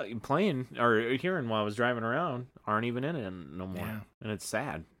playing or hearing while I was driving around aren't even in it no more. Yeah. And it's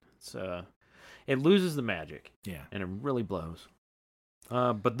sad. It loses the magic. Yeah. And it really blows.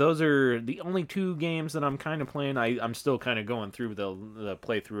 But those are the only two games that I'm kind of playing. I'm still kind of going through the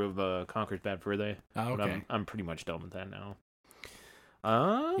playthrough of Conker's Bad Fur Day. Oh, okay. But I'm pretty much done with that now.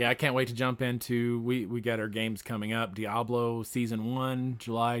 Yeah, I can't wait to jump into. We got our games coming up. Diablo Season 1,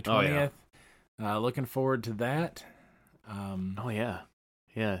 July 20th. Oh, yeah. Looking forward to that. Oh yeah,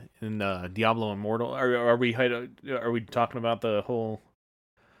 yeah. And Diablo Immortal. Are we talking about the whole?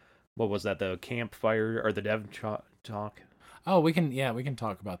 What was that? The campfire or the dev talk? Oh, we can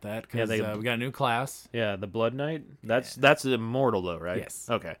talk about that because we got a new class. Yeah, the Blood Knight. That's Immortal though, right? Yes.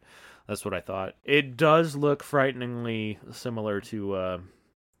 Okay, that's what I thought. It does look frighteningly similar to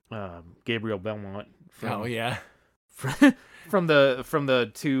Gabriel Belmont. Oh yeah, from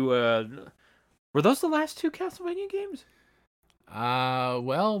the two. Were those the last two Castlevania games?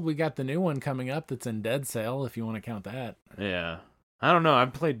 Well, we got the new one coming up that's in Dead Cell, if you want to count that. Yeah. I don't know.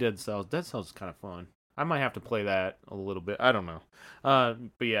 I've played Dead Cells. Dead Cells is kind of fun. I might have to play that a little bit. I don't know.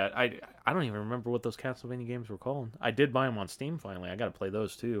 But yeah, I don't even remember what those Castlevania games were called. I did buy them on Steam finally. I got to play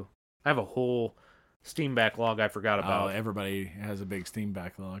those too. I have a whole Steam backlog I forgot about. Oh, everybody has a big Steam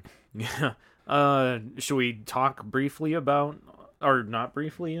backlog. Yeah. Should we talk briefly about, or not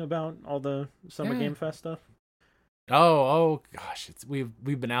briefly about, all the Summer Game Fest stuff? Oh gosh, we've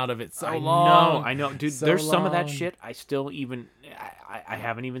been out of it so long. I know, dude. So there's some of that shit I still I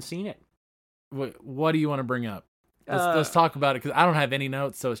haven't even seen it. What do you want to bring up? Let's talk about it because I don't have any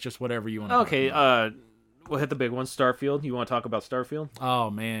notes, so it's just whatever you want to Okay, talk about. We'll hit the big one, Starfield. You want to talk about Starfield? Oh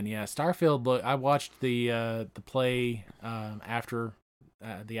man, yeah, Starfield. Look, I watched the play after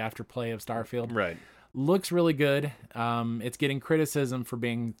the afterplay of Starfield. Right. Looks really good. It's getting criticism for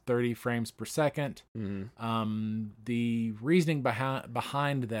being 30 frames per second. Mm-hmm. The reasoning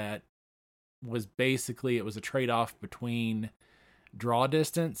behind that was basically it was a trade-off between draw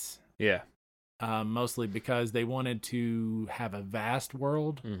distance. Yeah. Mostly because they wanted to have a vast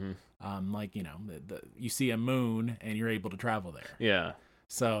world. Mm-hmm. Like, you see a moon and you're able to travel there. Yeah.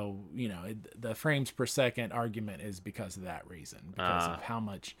 So, the frames per second argument is because of that reason, because of how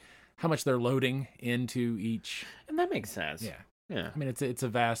much they're loading into each. And that makes sense. Yeah. Yeah. I mean, it's a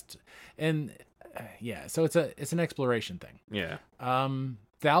vast, and so it's an exploration thing. Yeah.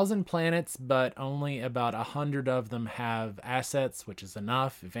 1,000 planets, but only about 100 of them have assets, which is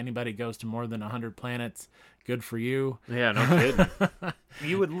enough. If anybody goes to more than 100 planets, good for you. Yeah, no kidding.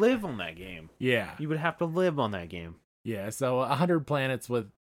 You would live on that game. Yeah. You would have to live on that game. Yeah, so 100 planets with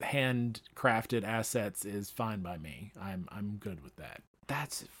handcrafted assets is fine by me. I'm good with that.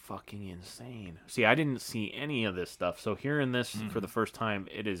 That's fucking insane. See, I didn't see any of this stuff, so hearing this for the first time,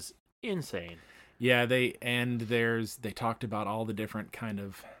 it is insane. Yeah, they talked about all the different kind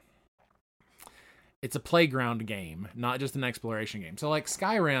of. It's a playground game, not just an exploration game. So like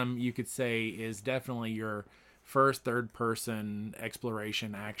Skyrim, you could say, is definitely your first third-person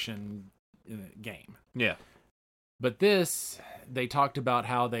exploration action game. Yeah. But this, they talked about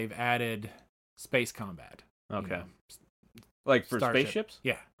how they've added space combat. Okay. Like for Starship. spaceships?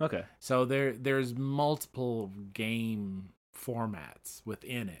 Yeah. Okay. So there's multiple game formats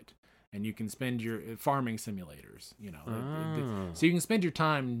within it, and you can spend your farming simulators. So you can spend your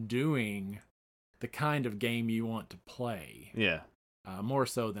time doing the kind of game you want to play. Yeah. More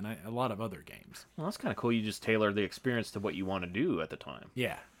so than a lot of other games. Well, that's kind of cool. You just tailor the experience to what you want to do at the time.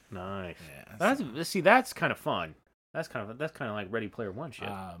 Yeah. Nice. Yeah. That's kind of fun. That's kind of like Ready Player One shit.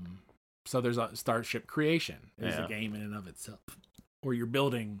 So there's a Starship Creation. There's a game in and of itself, where you're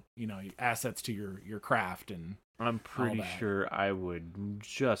building, assets to your craft, and I'm pretty sure I would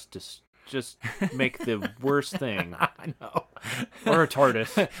just make the worst thing. I know. Or a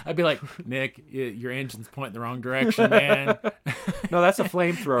TARDIS. I'd be like, Nick, your engine's pointing the wrong direction, man. No, that's a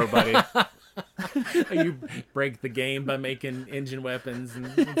flamethrower, buddy. You break the game by making engine weapons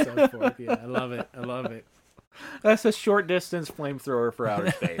and so forth. Yeah, I love it. That's a short distance flamethrower for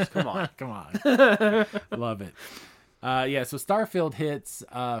outer space. Come on. Come on. Love it. So Starfield hits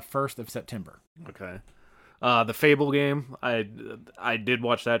 1st of September. Okay. The Fable game, I did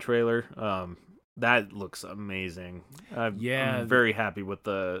watch that trailer. That looks amazing. I'm very happy with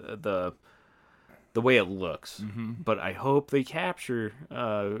the way it looks. Mm-hmm. But I hope they capture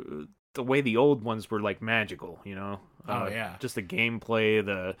the way the old ones were like magical, just the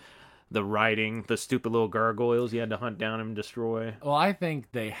gameplay, the writing, the stupid little gargoyles you had to hunt down and destroy. Well, I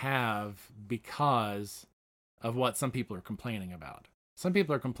think they have because of what some people are complaining about. Some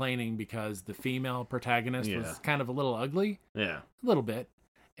people are complaining because the female protagonist was kind of a little ugly. Yeah. A little bit.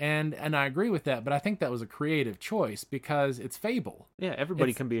 And I agree with that, but I think that was a creative choice because it's Fable. Yeah,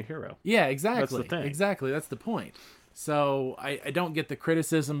 everybody can be a hero. Yeah, exactly. That's the thing. Exactly, that's the point. So I don't get the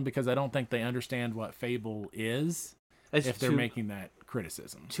criticism because I don't think they understand what Fable is if they're making that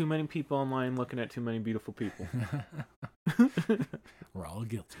criticism. Too many people online looking at too many beautiful people. We're all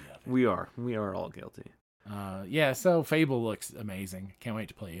guilty of it. We are all guilty. So Fable looks amazing. Can't wait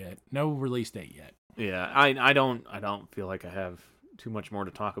to play it. No release date yet. Yeah, I don't feel like I have too much more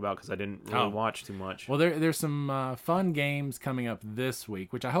to talk about because I didn't really watch too much. Well, there's some fun games coming up this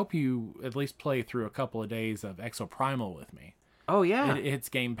week, which I hope you at least play through a couple of days of Exoprimal with me. Oh yeah, it's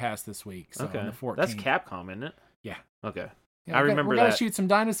Game Pass this week. So on the 14th. That's Capcom, isn't it? Yeah. Okay. Yeah, I remember we that. gotta shoot some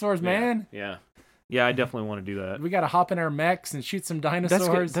dinosaurs, man. Yeah, I definitely want to do that. We gotta hop in our mechs and shoot some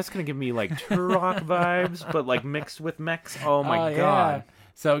dinosaurs. That's gonna give me like Turok vibes, but like mixed with mechs. Oh my god. Yeah.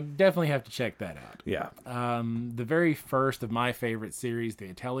 So definitely have to check that out. Yeah. The very first of my favorite series, the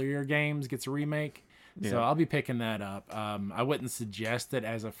Atelier games, gets a remake. Yeah. So I'll be picking that up. I wouldn't suggest it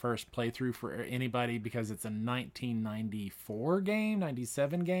as a first playthrough for anybody because it's a 1994 game,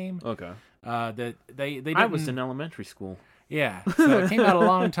 97 game. Okay. That they didn't... I was in elementary school. Yeah. So it came out a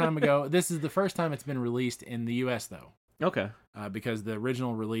long time ago. This is the first time it's been released in the U.S. though. Okay. Because the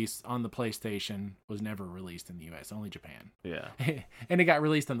original release on the PlayStation was never released in the U.S., only Japan. Yeah. And it got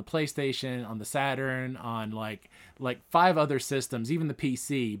released on the PlayStation, on the Saturn, on like 5 other systems, even the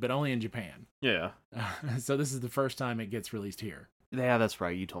PC, but only in Japan. Yeah. So this is the first time it gets released here. Yeah, that's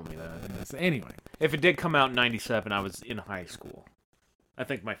right. You told me that. So anyway. If it did come out in 97, I was in high school. I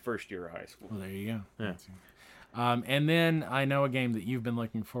think my first year of high school. Well, there you go. Yeah. And then I know a game that you've been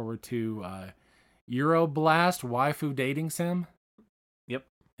looking forward to, Eroblast waifu dating sim. Yep.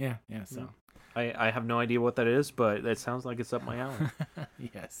 Yeah. So I have no idea what that is, but it sounds like it's up my alley.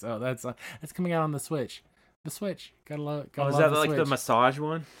 Yeah. So that's coming out on the Switch. The Switch. Gotta love. Is that the like Switch. the massage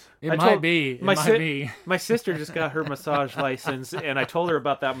one? It might be. My sister just got her massage license, and I told her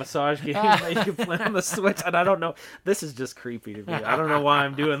about that massage game that you can play on the Switch, and I don't know. This is just creepy to me. I don't know why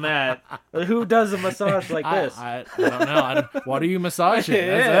I'm doing that. Who does a massage like this? I don't know. What are you massaging?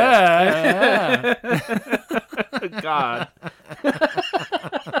 Yeah. God.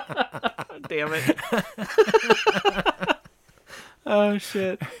 Damn it. Oh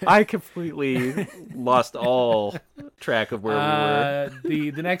shit! I completely lost all track of where we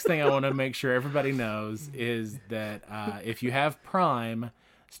were. The next thing I want to make sure everybody knows is that if you have Prime,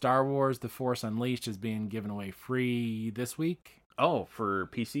 Star Wars: The Force Unleashed is being given away free this week. Oh, for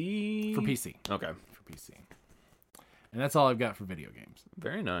PC? For PC. Okay. For PC. And that's all I've got for video games.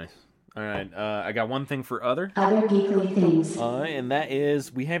 Very nice. All right, I got one thing for other geekly things. And that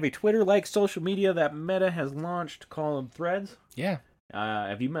is we have a Twitter-like social media that Meta has launched called Threads. Yeah.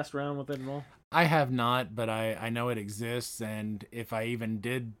 Have you messed around with it at all? I have not, but I know it exists, and if I even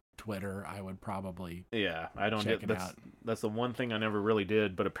did Twitter, I would probably I don't check it out. That's the one thing I never really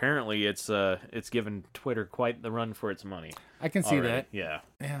did, but apparently it's given Twitter quite the run for its money. I can see that. Yeah.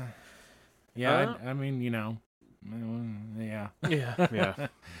 Yeah. Yeah, I mean, Yeah.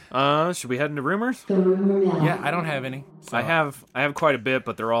 Yeah. Should we head into rumors? The rumor mill. Yeah, I don't have any. So. I have quite a bit,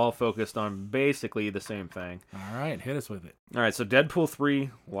 but they're all focused on basically the same thing. All right, hit us with it. All right, so Deadpool 3,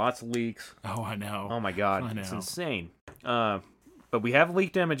 lots of leaks. Oh, I know. Oh my god, I know. it's insane. But we have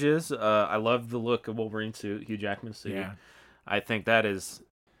leaked images. I love the look of Wolverine's suit, Hugh Jackman's suit. Yeah. I think that is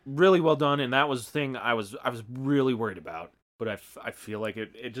really well done, and that was the thing I was really worried about. But I feel like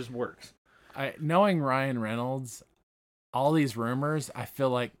it just works. Knowing Ryan Reynolds, all these rumors, I feel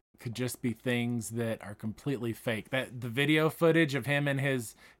like could just be things that are completely fake. That the video footage of him in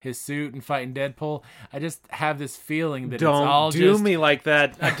his suit and fighting Deadpool, I just have this feeling that Don't it's all do just... me like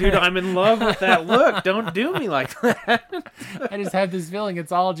that. Dude, I'm in love with that look. Don't do me like that. I just have this feeling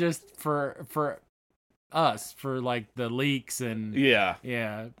it's all just for us, for like the leaks and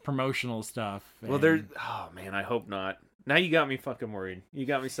Yeah, promotional stuff. Well, and... oh man, I hope not. Now you got me fucking worried. You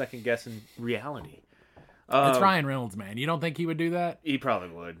got me second guessing reality. It's Ryan Reynolds, man. You don't think he would do that? He probably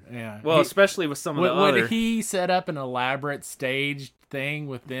would. Yeah. Well, especially with some of the other... Would he set up an elaborate staged thing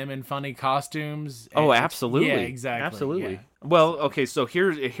with them in funny costumes? Oh, absolutely. Yeah, exactly. Absolutely. Yeah. Well, okay, so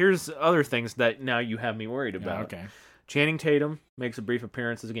here's other things that now you have me worried about. Okay. Channing Tatum makes a brief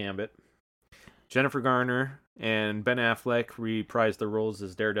appearance as Gambit. Jennifer Garner and Ben Affleck reprised their roles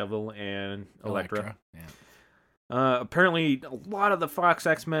as Daredevil and Elektra. Yeah. Apparently, a lot of the Fox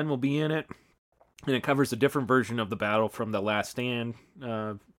X-Men will be in it. And it covers a different version of the battle from The Last Stand,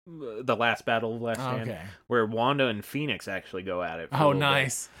 the last battle of Last Stand, where Wanda and Phoenix actually go at it. Oh,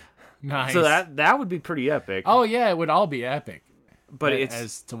 nice. Nice. So that would be pretty epic. Oh, yeah, it would all be epic. But it's...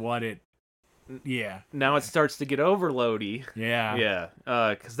 As to what it... Yeah. Now it starts to get overloady. Yeah.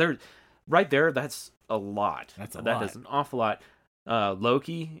 Yeah. Because right there, that's a lot. That is an awful lot.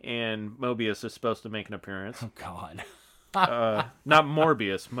 Loki and Mobius are supposed to make an appearance. Oh, God. Not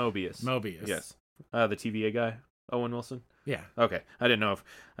Morbius, Mobius. Mobius. Yes. The TVA guy, Owen Wilson. Yeah. Okay. I didn't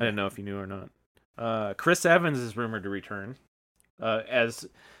know if you knew or not. Chris Evans is rumored to return as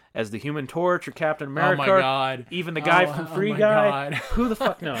the Human Torch or Captain America. Oh my God. Even the guy from Free Guy. God. Who the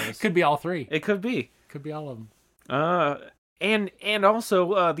fuck knows? Could be all three. It could be. Could be all of them. And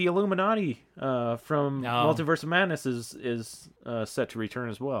also the Illuminati from Multiverse of Madness is set to return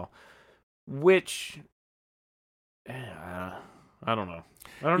as well. Which I don't know.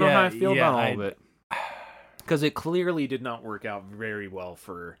 I don't know how I feel about all of it. Because it clearly did not work out very well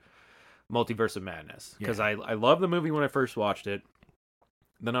for Multiverse of Madness. Because I loved the movie when I first watched it.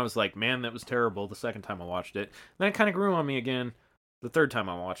 Then I was like, man, that was terrible the second time I watched it. Then it kind of grew on me again the third time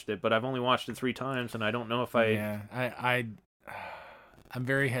I watched it. But I've only watched it 3 times, and I don't know if I... Yeah, I'm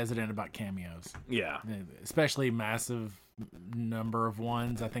very hesitant about cameos. Yeah. Especially massive number of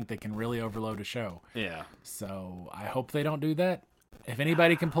ones. I think they can really overload a show. Yeah. So I hope they don't do that. If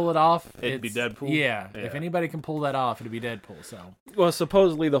anybody can pull it off, it'd be Deadpool. Yeah, if anybody can pull that off, it'd be Deadpool. So, well,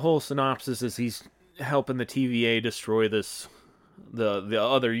 supposedly the whole synopsis is he's helping the TVA destroy the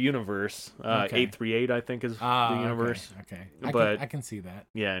other universe. 838, I think, is the universe. Okay. I can see that.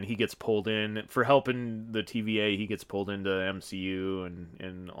 Yeah, and he gets pulled in for helping the TVA. He gets pulled into MCU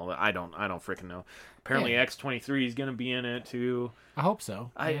and all that. I don't freaking know. Apparently, X-23 is gonna be in it too. I hope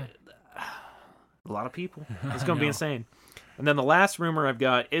so. A lot of people. It's gonna be insane. And then the last rumor I've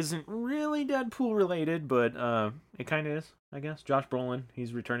got isn't really Deadpool related, but it kind of is, I guess. Josh Brolin,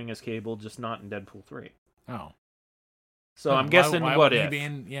 he's returning as Cable, just not in Deadpool 3. Oh. So I'm guessing why What would If. He be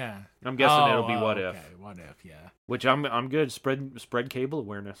in, yeah. I'm guessing it'll be What If. Okay. What If, yeah. Which I'm good. Spread Cable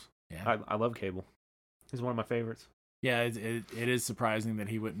awareness. Yeah. I love Cable. He's one of my favorites. Yeah, it is surprising that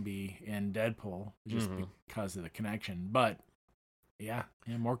he wouldn't be in Deadpool just because of the connection. But, yeah,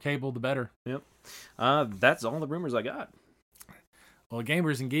 more Cable, the better. Yep. That's all the rumors I got. Well,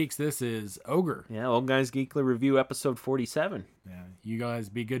 Gamers and Geeks, this is OGGR. Yeah, Old Guys Geekly Review, episode 47. Yeah, you guys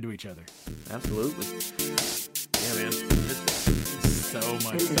be good to each other. Absolutely. Yeah, man. So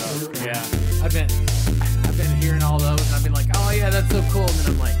much stuff. Yeah, I've been hearing all those, and I've been like, oh yeah, that's so cool. And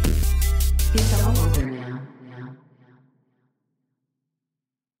then I'm like, It's all over now.